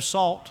you don't have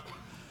salt.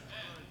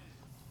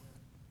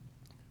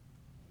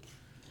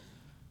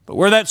 But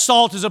where that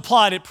salt is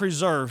applied, it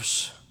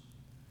preserves.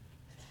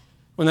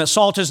 When that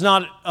salt is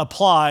not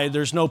applied,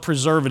 there's no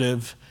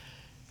preservative,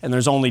 and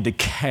there's only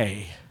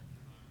decay.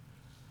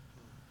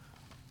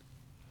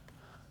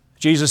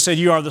 Jesus said,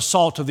 you are the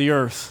salt of the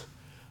earth.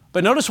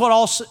 But notice what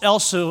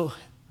also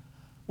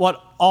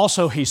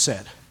he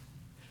said.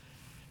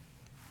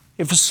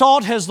 If a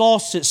salt has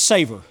lost its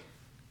savor,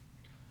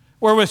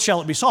 wherewith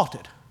shall it be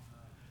salted?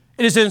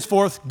 It is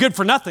henceforth good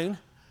for nothing,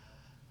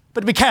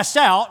 but to be cast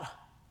out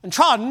and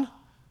trodden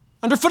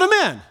under foot of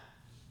men.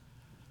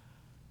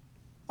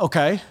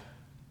 Okay,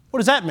 what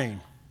does that mean?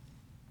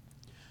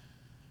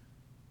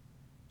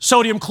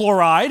 Sodium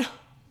chloride,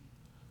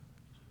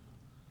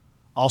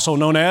 also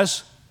known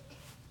as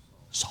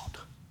salt,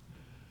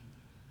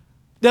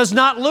 does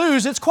not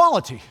lose its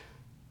quality.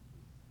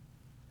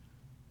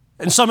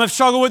 And some have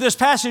struggled with this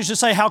passage to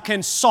say, how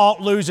can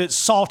salt lose its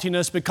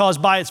saltiness? Because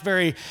by its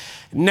very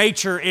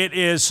nature, it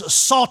is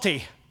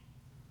salty.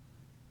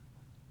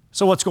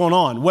 So what's going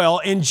on? Well,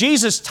 in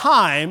Jesus'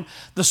 time,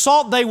 the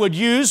salt they would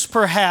use,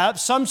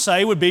 perhaps, some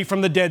say, would be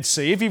from the Dead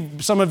Sea.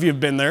 Some of you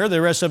have been there.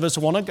 The rest of us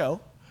want to go.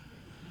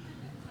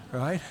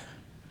 Right?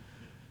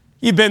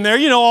 You've been there,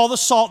 you know all the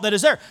salt that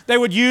is there. They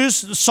would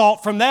use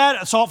salt from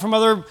that, salt from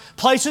other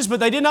places, but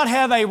they did not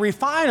have a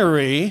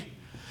refinery.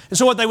 And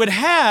so what they would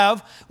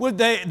have,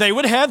 they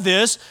would have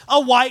this, a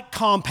white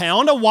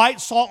compound, a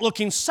white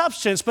salt-looking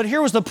substance. But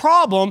here was the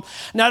problem.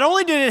 Not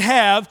only did it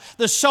have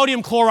the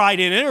sodium chloride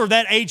in it, or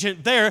that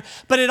agent there,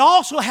 but it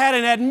also had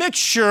an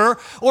admixture,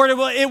 or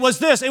it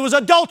was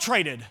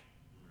adulterated.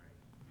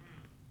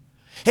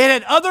 It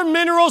had other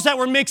minerals that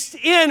were mixed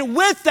in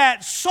with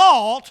that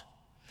salt.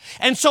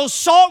 And so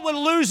salt would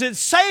lose its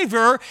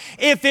savor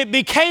if it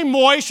became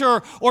moist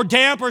or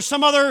damp or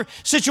some other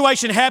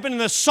situation happened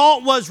and the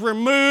salt was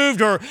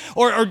removed or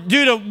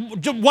due to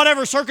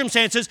whatever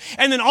circumstances.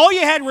 And then all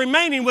you had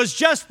remaining was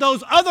just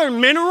those other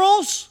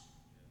minerals,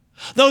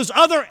 those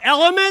other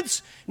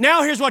elements.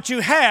 Now here's what you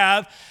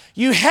have.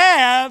 You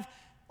have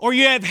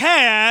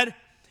had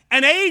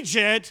an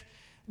agent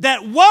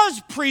that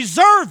was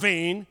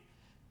preserving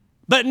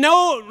But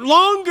no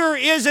longer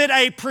is it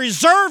a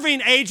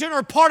preserving agent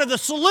or part of the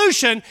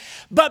solution,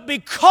 but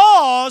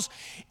because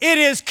it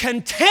is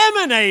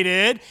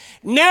contaminated,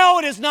 now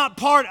it is not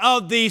part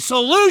of the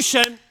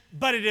solution,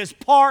 but it is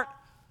part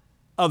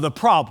of the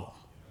problem.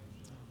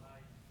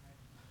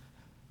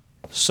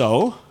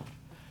 So,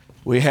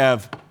 we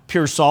have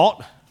pure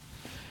salt,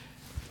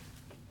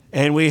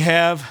 and we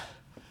have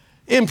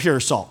impure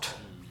salt.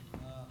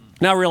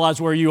 Now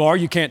realize where you are.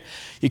 You can't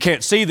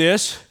see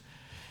this.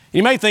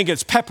 You may think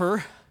it's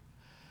pepper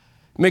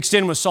mixed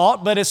in with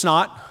salt, but it's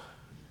not.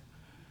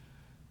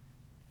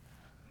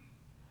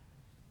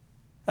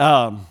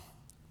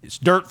 It's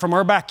dirt from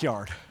our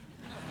backyard.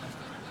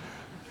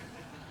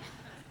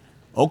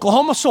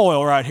 Oklahoma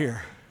soil right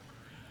here.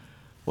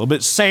 A little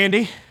bit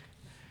sandy.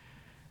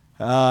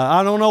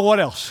 I don't know what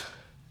else.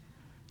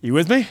 You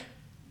with me?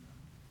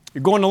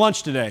 You're going to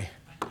lunch today.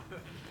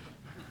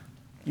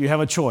 You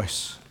have a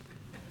choice.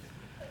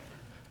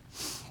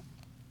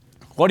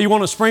 What do you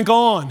want to sprinkle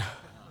on?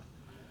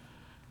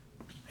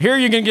 Here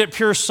you're going to get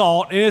pure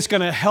salt, and it's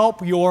going to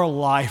help your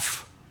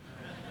life.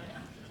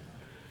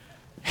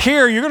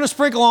 Here you're going to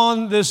sprinkle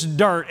on this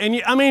dirt, and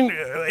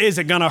is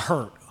it going to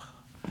hurt?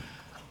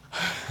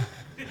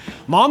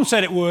 Mom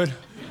said it would,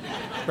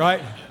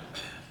 right?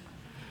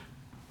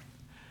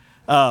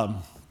 I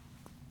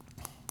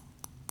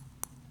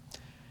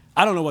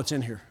don't know what's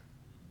in here.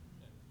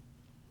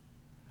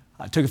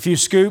 I took a few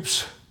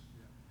scoops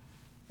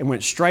and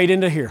went straight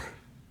into here.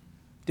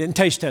 Didn't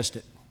taste test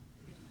it.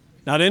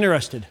 Not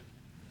interested.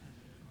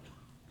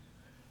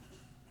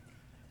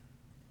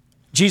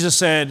 Jesus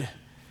said,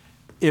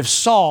 if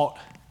salt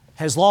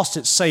has lost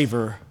its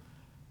savor,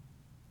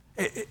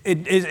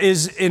 it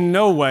is in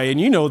no way, and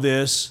you know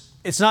this,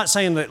 it's not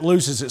saying that it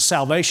loses its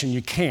salvation.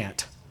 You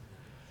can't.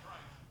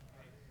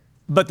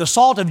 But the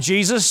salt of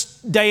Jesus'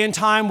 day and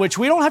time, which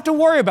we don't have to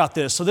worry about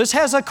this. So this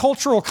has a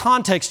cultural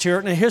context here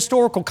and a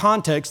historical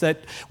context that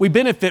we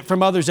benefit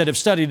from others that have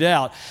studied it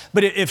out.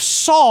 But if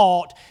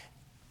salt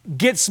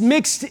gets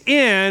mixed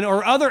in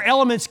or other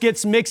elements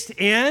gets mixed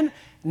in,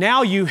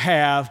 now you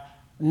have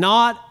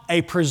not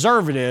a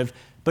preservative,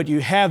 but you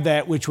have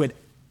that which would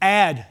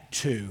add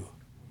to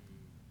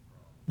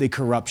the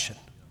corruption.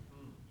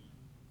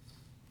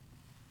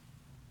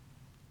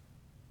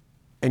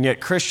 And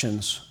yet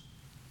Christians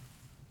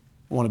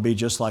want to be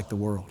just like the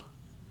world.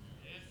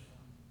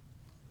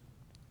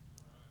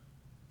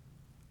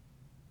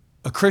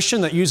 A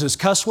Christian that uses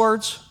cuss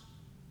words,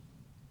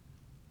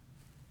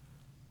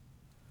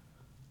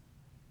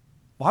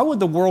 why would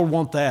the world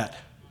want that?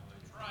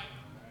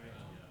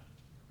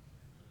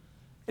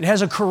 It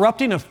has a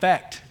corrupting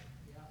effect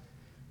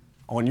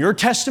on your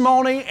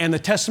testimony and the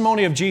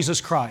testimony of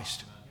Jesus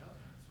Christ.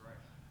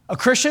 A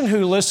Christian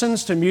who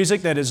listens to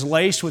music that is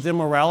laced with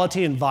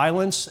immorality and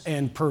violence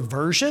and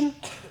perversion,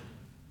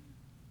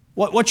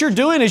 what you're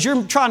doing is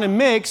you're trying to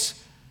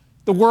mix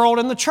the world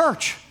and the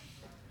church.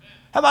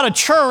 How about a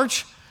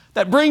church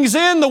that brings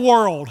in the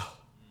world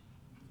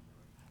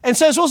and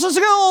says, well, let's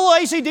get a little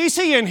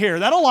AC/DC in here.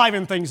 That'll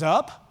liven things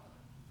up.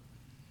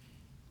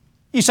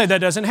 You say that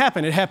doesn't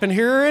happen. It happened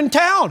here in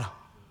town.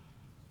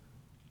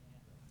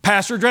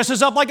 Pastor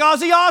dresses up like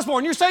Ozzy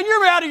Osbourne. You're saying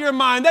you're out of your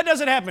mind. That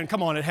doesn't happen.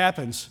 Come on, it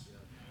happens.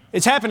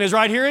 It's happened. It's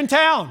right here in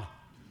town.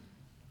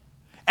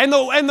 And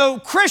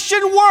the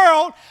Christian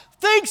world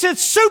thinks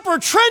it's super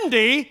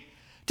trendy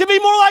to be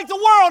more like the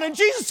world. And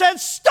Jesus said,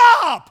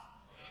 stop.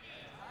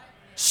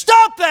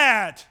 Stop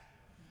that.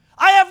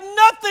 I have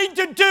nothing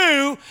to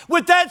do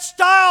with that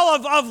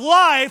style of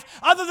life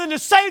other than to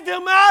save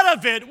them out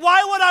of it.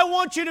 Why would I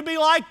want you to be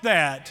like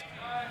that?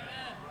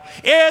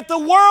 If the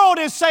world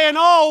is saying,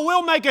 oh,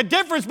 we'll make a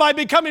difference by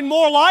becoming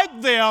more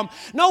like them,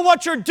 no,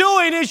 what you're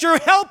doing is you're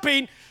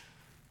helping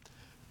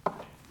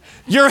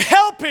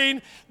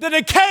the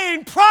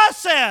decaying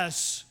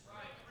process.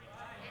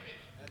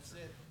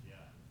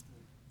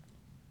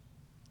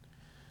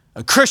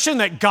 A Christian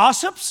that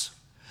gossips,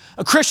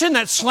 a Christian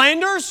that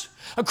slanders,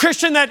 a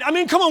Christian that,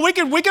 come on, we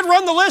could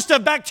run the list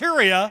of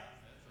bacteria.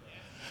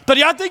 But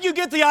I think you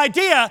get the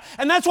idea,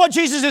 and that's what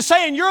Jesus is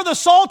saying. You're the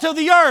salt of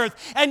the earth,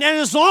 and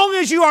as long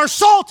as you are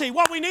salty,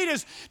 what we need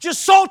is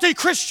just salty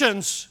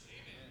Christians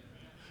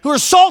who are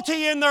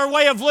salty in their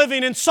way of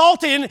living and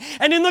salty. And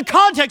in the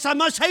context, I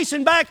must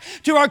hasten back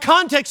to our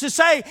context to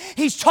say,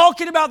 he's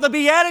talking about the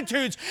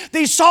Beatitudes,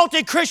 these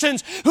salty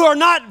Christians who are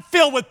not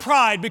filled with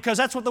pride, because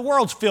that's what the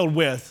world's filled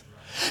with.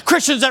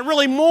 Christians that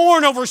really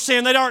mourn over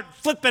sin, they aren't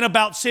flippant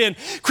about sin.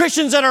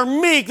 Christians that are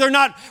meek, they're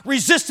not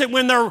resistant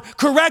when they're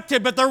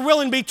corrected, but they're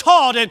willing to be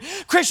taught. And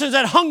Christians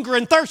that hunger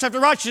and thirst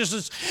after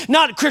righteousness,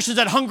 not Christians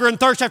that hunger and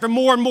thirst after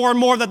more and more and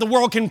more that the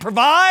world can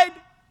provide.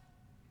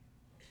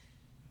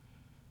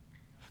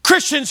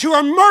 Christians who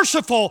are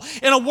merciful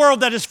in a world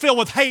that is filled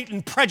with hate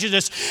and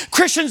prejudice.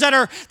 Christians that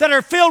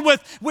are filled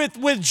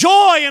with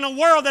joy in a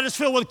world that is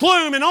filled with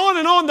gloom, and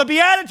on, the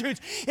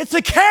Beatitudes. It's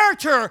the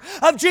character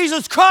of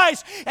Jesus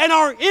Christ, and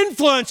our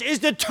influence is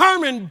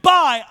determined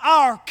by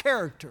our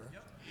character.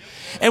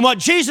 And what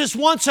Jesus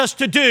wants us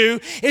to do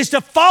is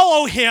to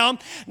follow Him,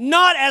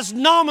 not as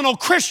nominal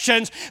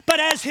Christians, but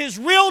as His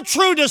real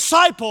true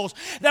disciples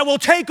that will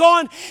take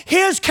on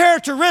His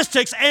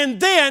characteristics and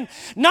then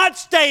not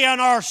stay in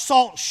our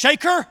salt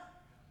shaker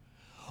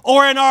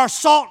or in our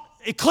salt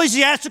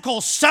ecclesiastical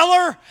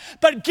cellar,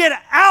 but get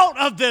out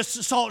of this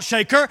salt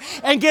shaker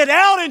and get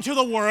out into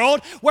the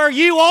world where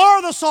you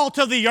are the salt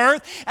of the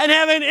earth and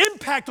have an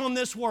impact on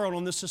this world,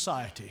 on this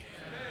society.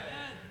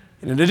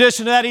 And in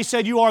addition to that, He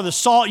said, you are the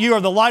salt, you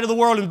are the light of the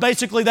world. And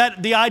basically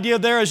the idea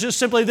there is just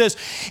simply this.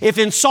 If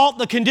in salt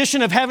the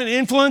condition of having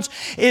influence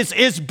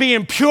is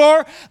being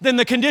pure, then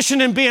the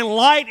condition in being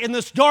light in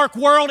this dark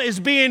world is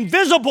being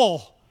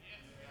visible.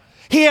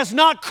 He has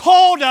not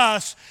called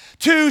us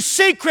to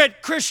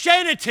secret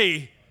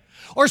Christianity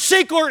or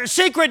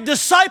secret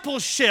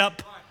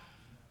discipleship.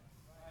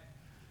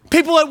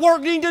 People at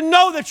work need to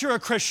know that you're a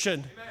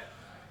Christian.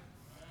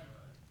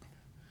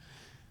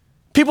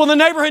 People in the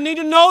neighborhood need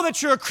to know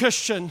that you're a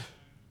Christian.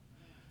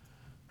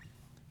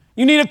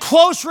 You need a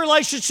close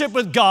relationship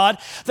with God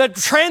that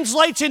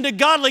translates into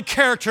godly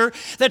character,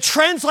 that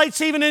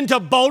translates even into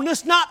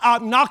boldness, not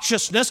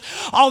obnoxiousness.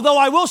 Although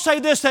I will say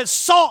this, that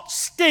salt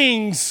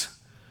stings.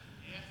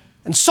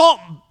 And salt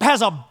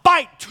has a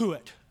bite to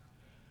it.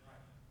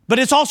 But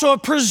it's also a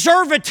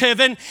preservative.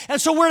 And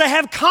so we're to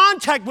have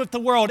contact with the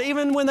world.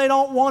 Even when they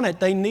don't want it,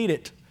 they need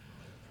it.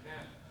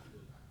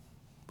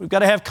 We've got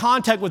to have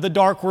contact with the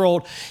dark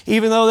world,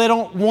 even though they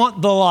don't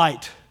want the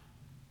light.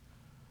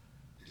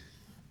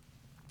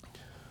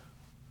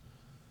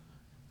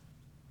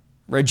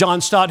 Read John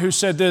Stott, who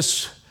said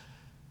this: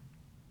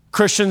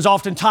 Christians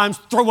oftentimes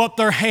throw up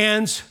their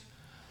hands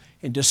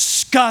in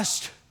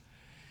disgust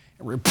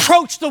and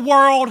reproach the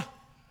world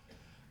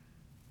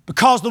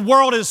because the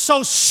world is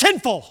so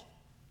sinful.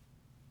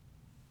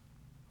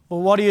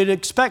 Well, what do you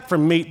expect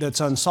from meat that's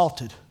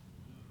unsalted?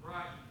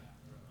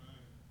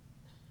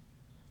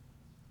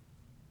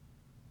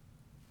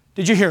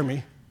 Did you hear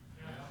me?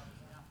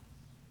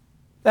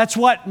 That's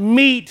what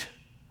meat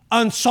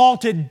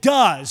unsalted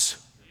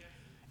does.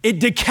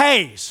 It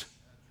decays.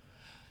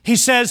 He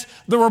says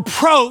the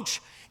reproach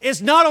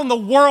is not on the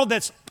world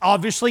that's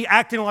obviously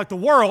acting like the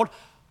world.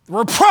 The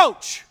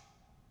reproach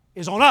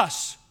is on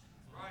us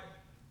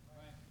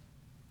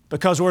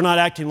because we're not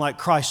acting like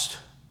Christ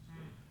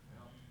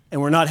and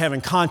we're not having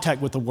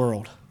contact with the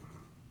world.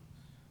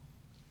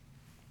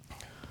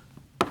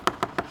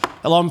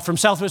 Hello, I'm from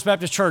Southwest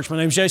Baptist Church. My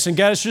name is Jason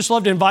Gaddis. Just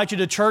love to invite you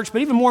to church.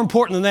 But even more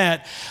important than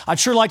that, I'd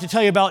sure like to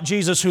tell you about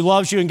Jesus who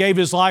loves you and gave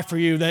His life for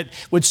you that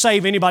would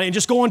save anybody. And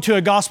just going to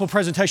a gospel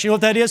presentation, you know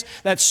what that is?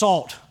 That's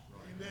salt.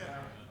 Amen.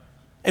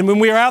 And when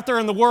we are out there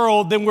in the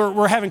world, then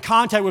we're having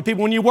contact with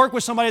people. When you work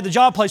with somebody at the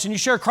job place and you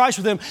share Christ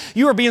with them,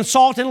 you are being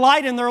salt and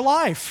light in their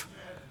life.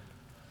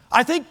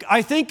 I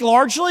think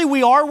largely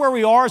we are where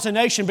we are as a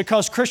nation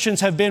because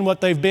Christians have been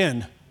what they've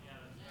been.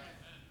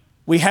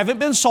 We haven't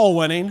been soul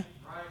winning.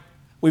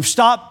 We've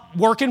stopped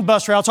working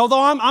bus routes, although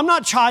I'm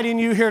not chiding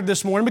you here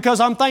this morning because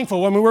I'm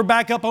thankful. I mean, we're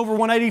back up over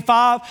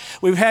 185.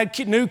 We've had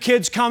new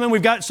kids coming.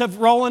 We've got stuff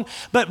rolling.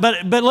 But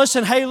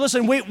listen,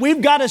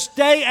 we've got to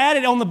stay at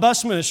it on the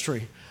bus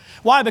ministry.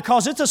 Why?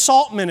 Because it's a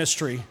salt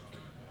ministry.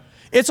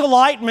 It's a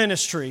light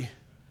ministry.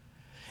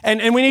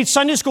 And we need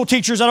Sunday school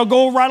teachers that'll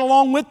go right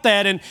along with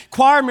that and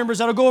choir members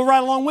that'll go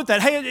right along with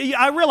that. Hey,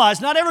 I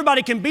realize not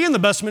everybody can be in the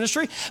bus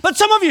ministry, but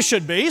some of you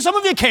should be. Some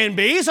of you can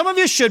be. Some of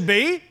you should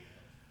be.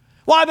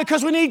 Why?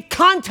 Because we need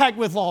contact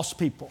with lost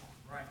people.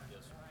 Right.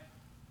 That's right.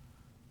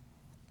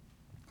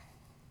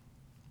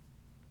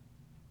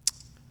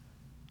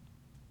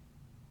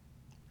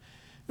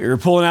 We were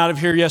pulling out of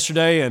here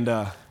yesterday, and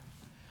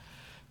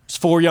it's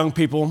 4 young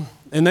people,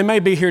 and they may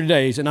be here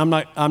today. And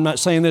I'm not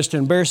saying this to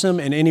embarrass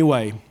them in any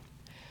way.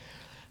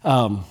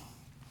 Over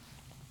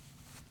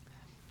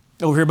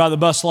here by the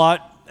bus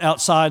lot,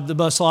 outside the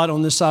bus lot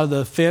on this side of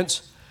the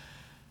fence.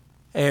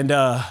 And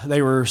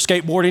they were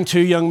skateboarding,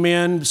 2 young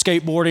men,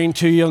 skateboarding,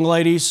 2 young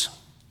ladies.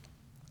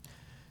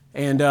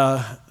 And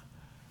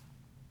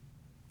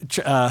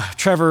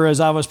Trevor, as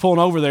I was pulling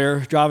over there,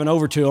 driving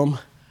over to him,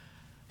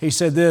 he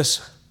said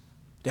this: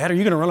 "Dad, are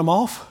you going to run them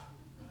off?"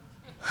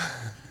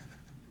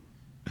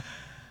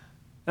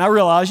 And I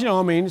realized,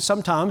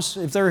 sometimes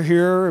if they're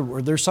here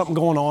or there's something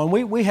going on,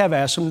 we have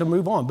asked them to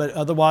move on. But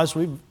otherwise,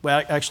 we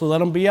actually let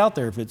them be out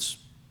there if it's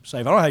safe.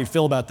 I don't know how you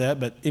feel about that,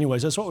 but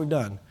anyways, that's what we've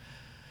done.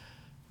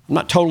 I'm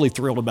not totally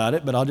thrilled about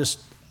it, but I'll just,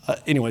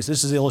 anyways,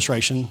 this is the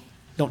illustration.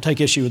 Don't take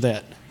issue with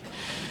that.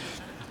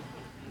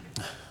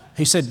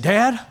 He said,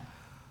 "Dad,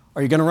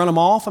 are you going to run them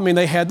off?" I mean,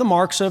 they had the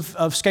marks of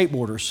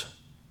skateboarders.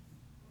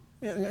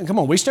 Come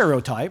on, we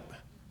stereotype,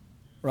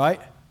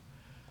 right?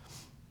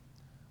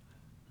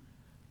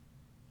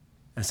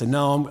 I said,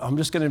 "No, I'm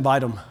just going to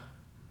invite them."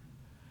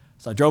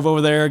 So I drove over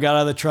there, got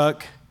out of the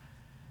truck,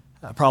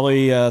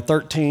 probably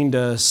 13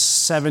 to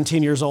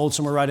 17 years old,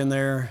 somewhere right in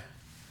there.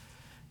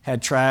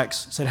 Had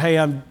tracts. Said, "Hey,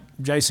 I'm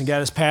Jason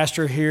Gaddis,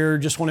 pastor here.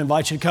 Just want to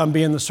invite you to come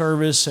be in the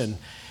service."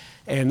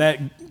 And that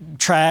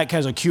tract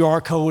has a QR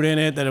code in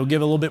it that'll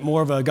give a little bit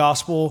more of a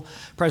gospel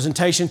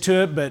presentation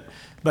to it. But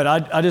But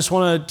I just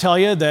want to tell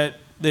you that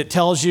it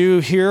tells you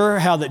here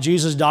how that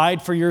Jesus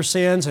died for your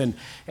sins, and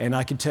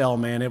I could tell,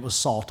 man, it was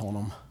salt on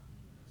them.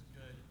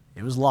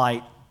 It was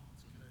light.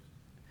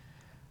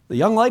 The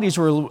young ladies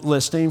were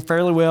listening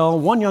fairly well.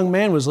 One young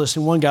man was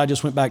listening. One guy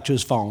just went back to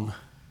his phone.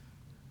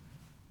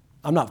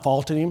 I'm not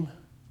faulting him.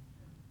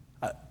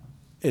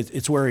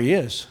 It's where he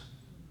is.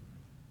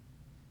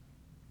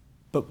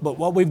 But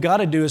what we've got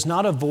to do is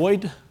not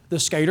avoid the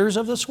skaters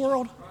of this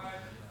world,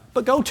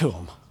 but go to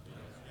them.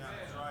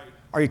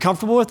 Are you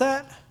comfortable with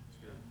that?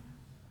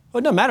 Well,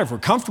 it doesn't matter if we're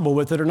comfortable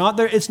with it or not.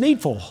 It's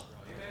needful.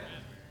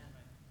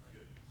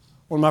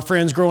 One of my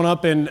friends growing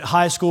up in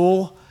high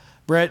school,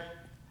 Brett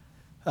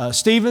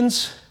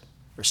Stevenson,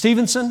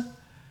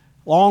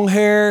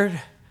 long-haired,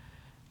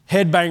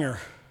 headbanger.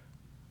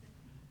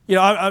 You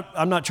know,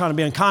 I'm not trying to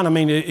be unkind. I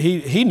mean,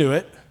 he knew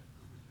it.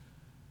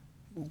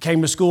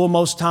 Came to school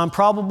most of the time,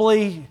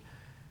 probably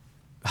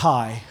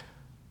high.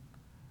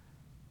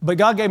 But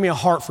God gave me a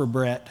heart for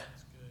Brett.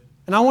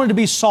 And I wanted to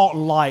be salt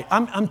and light.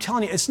 I'm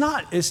telling you,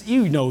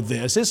 you know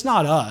this, it's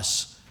not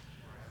us.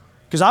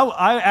 Because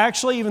I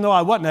actually, even though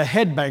I wasn't a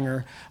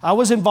headbanger, I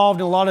was involved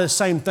in a lot of the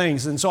same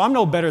things. And so I'm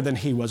no better than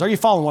he was. Are you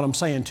following what I'm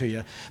saying to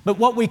you? But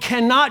what we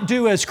cannot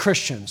do as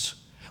Christians,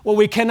 what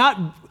we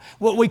cannot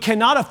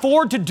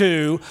afford to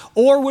do,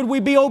 or would we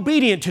be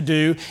obedient to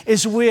do,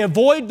 is we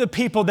avoid the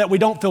people that we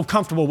don't feel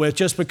comfortable with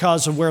just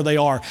because of where they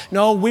are.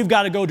 No, we've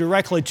got to go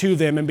directly to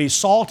them and be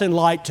salt and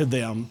light to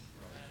them.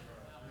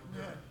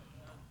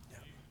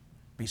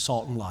 Be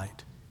salt and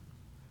light.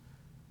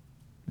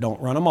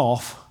 Don't run them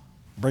off.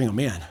 Bring them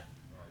in.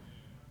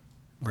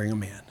 Bring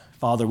them in.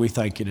 Father, we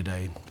thank you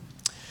today.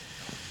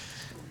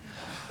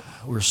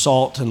 We're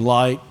salt and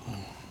light.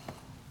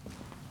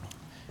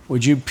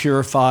 Would you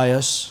purify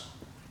us?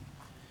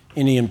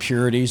 Any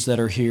impurities that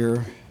are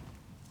here,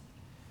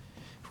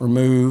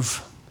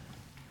 remove,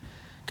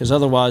 because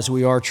otherwise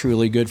we are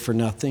truly good for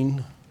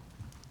nothing.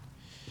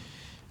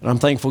 And I'm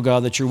thankful,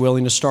 God, that you're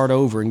willing to start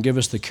over and give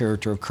us the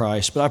character of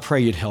Christ. But I pray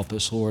you'd help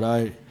us, Lord.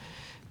 I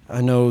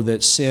know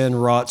that sin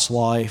rots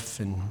life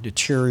and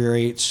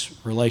deteriorates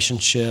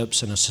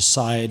relationships in a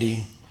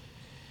society,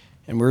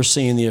 and we're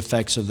seeing the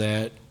effects of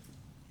that.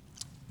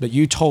 But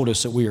you told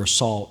us that we are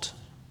salt,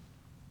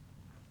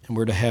 and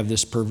we're to have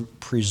this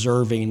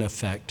preserving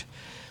effect.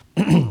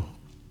 And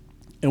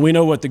we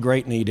know what the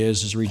great need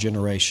is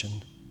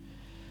regeneration.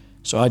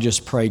 So I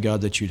just pray,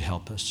 God, that you'd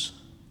help us.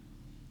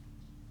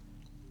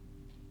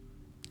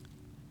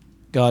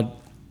 God,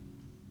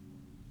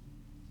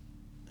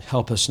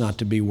 help us not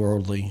to be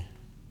worldly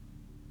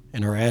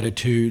in our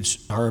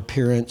attitudes, our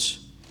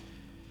appearance,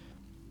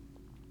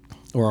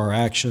 or our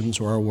actions,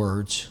 or our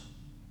words,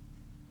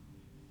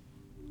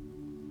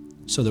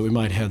 so that we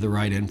might have the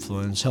right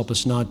influence. Help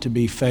us not to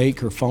be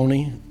fake or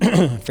phony,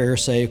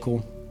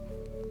 pharisaical.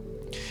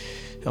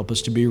 Help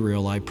us to be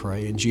real, I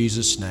pray. In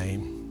Jesus'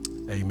 name,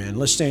 amen.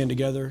 Let's stand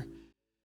together.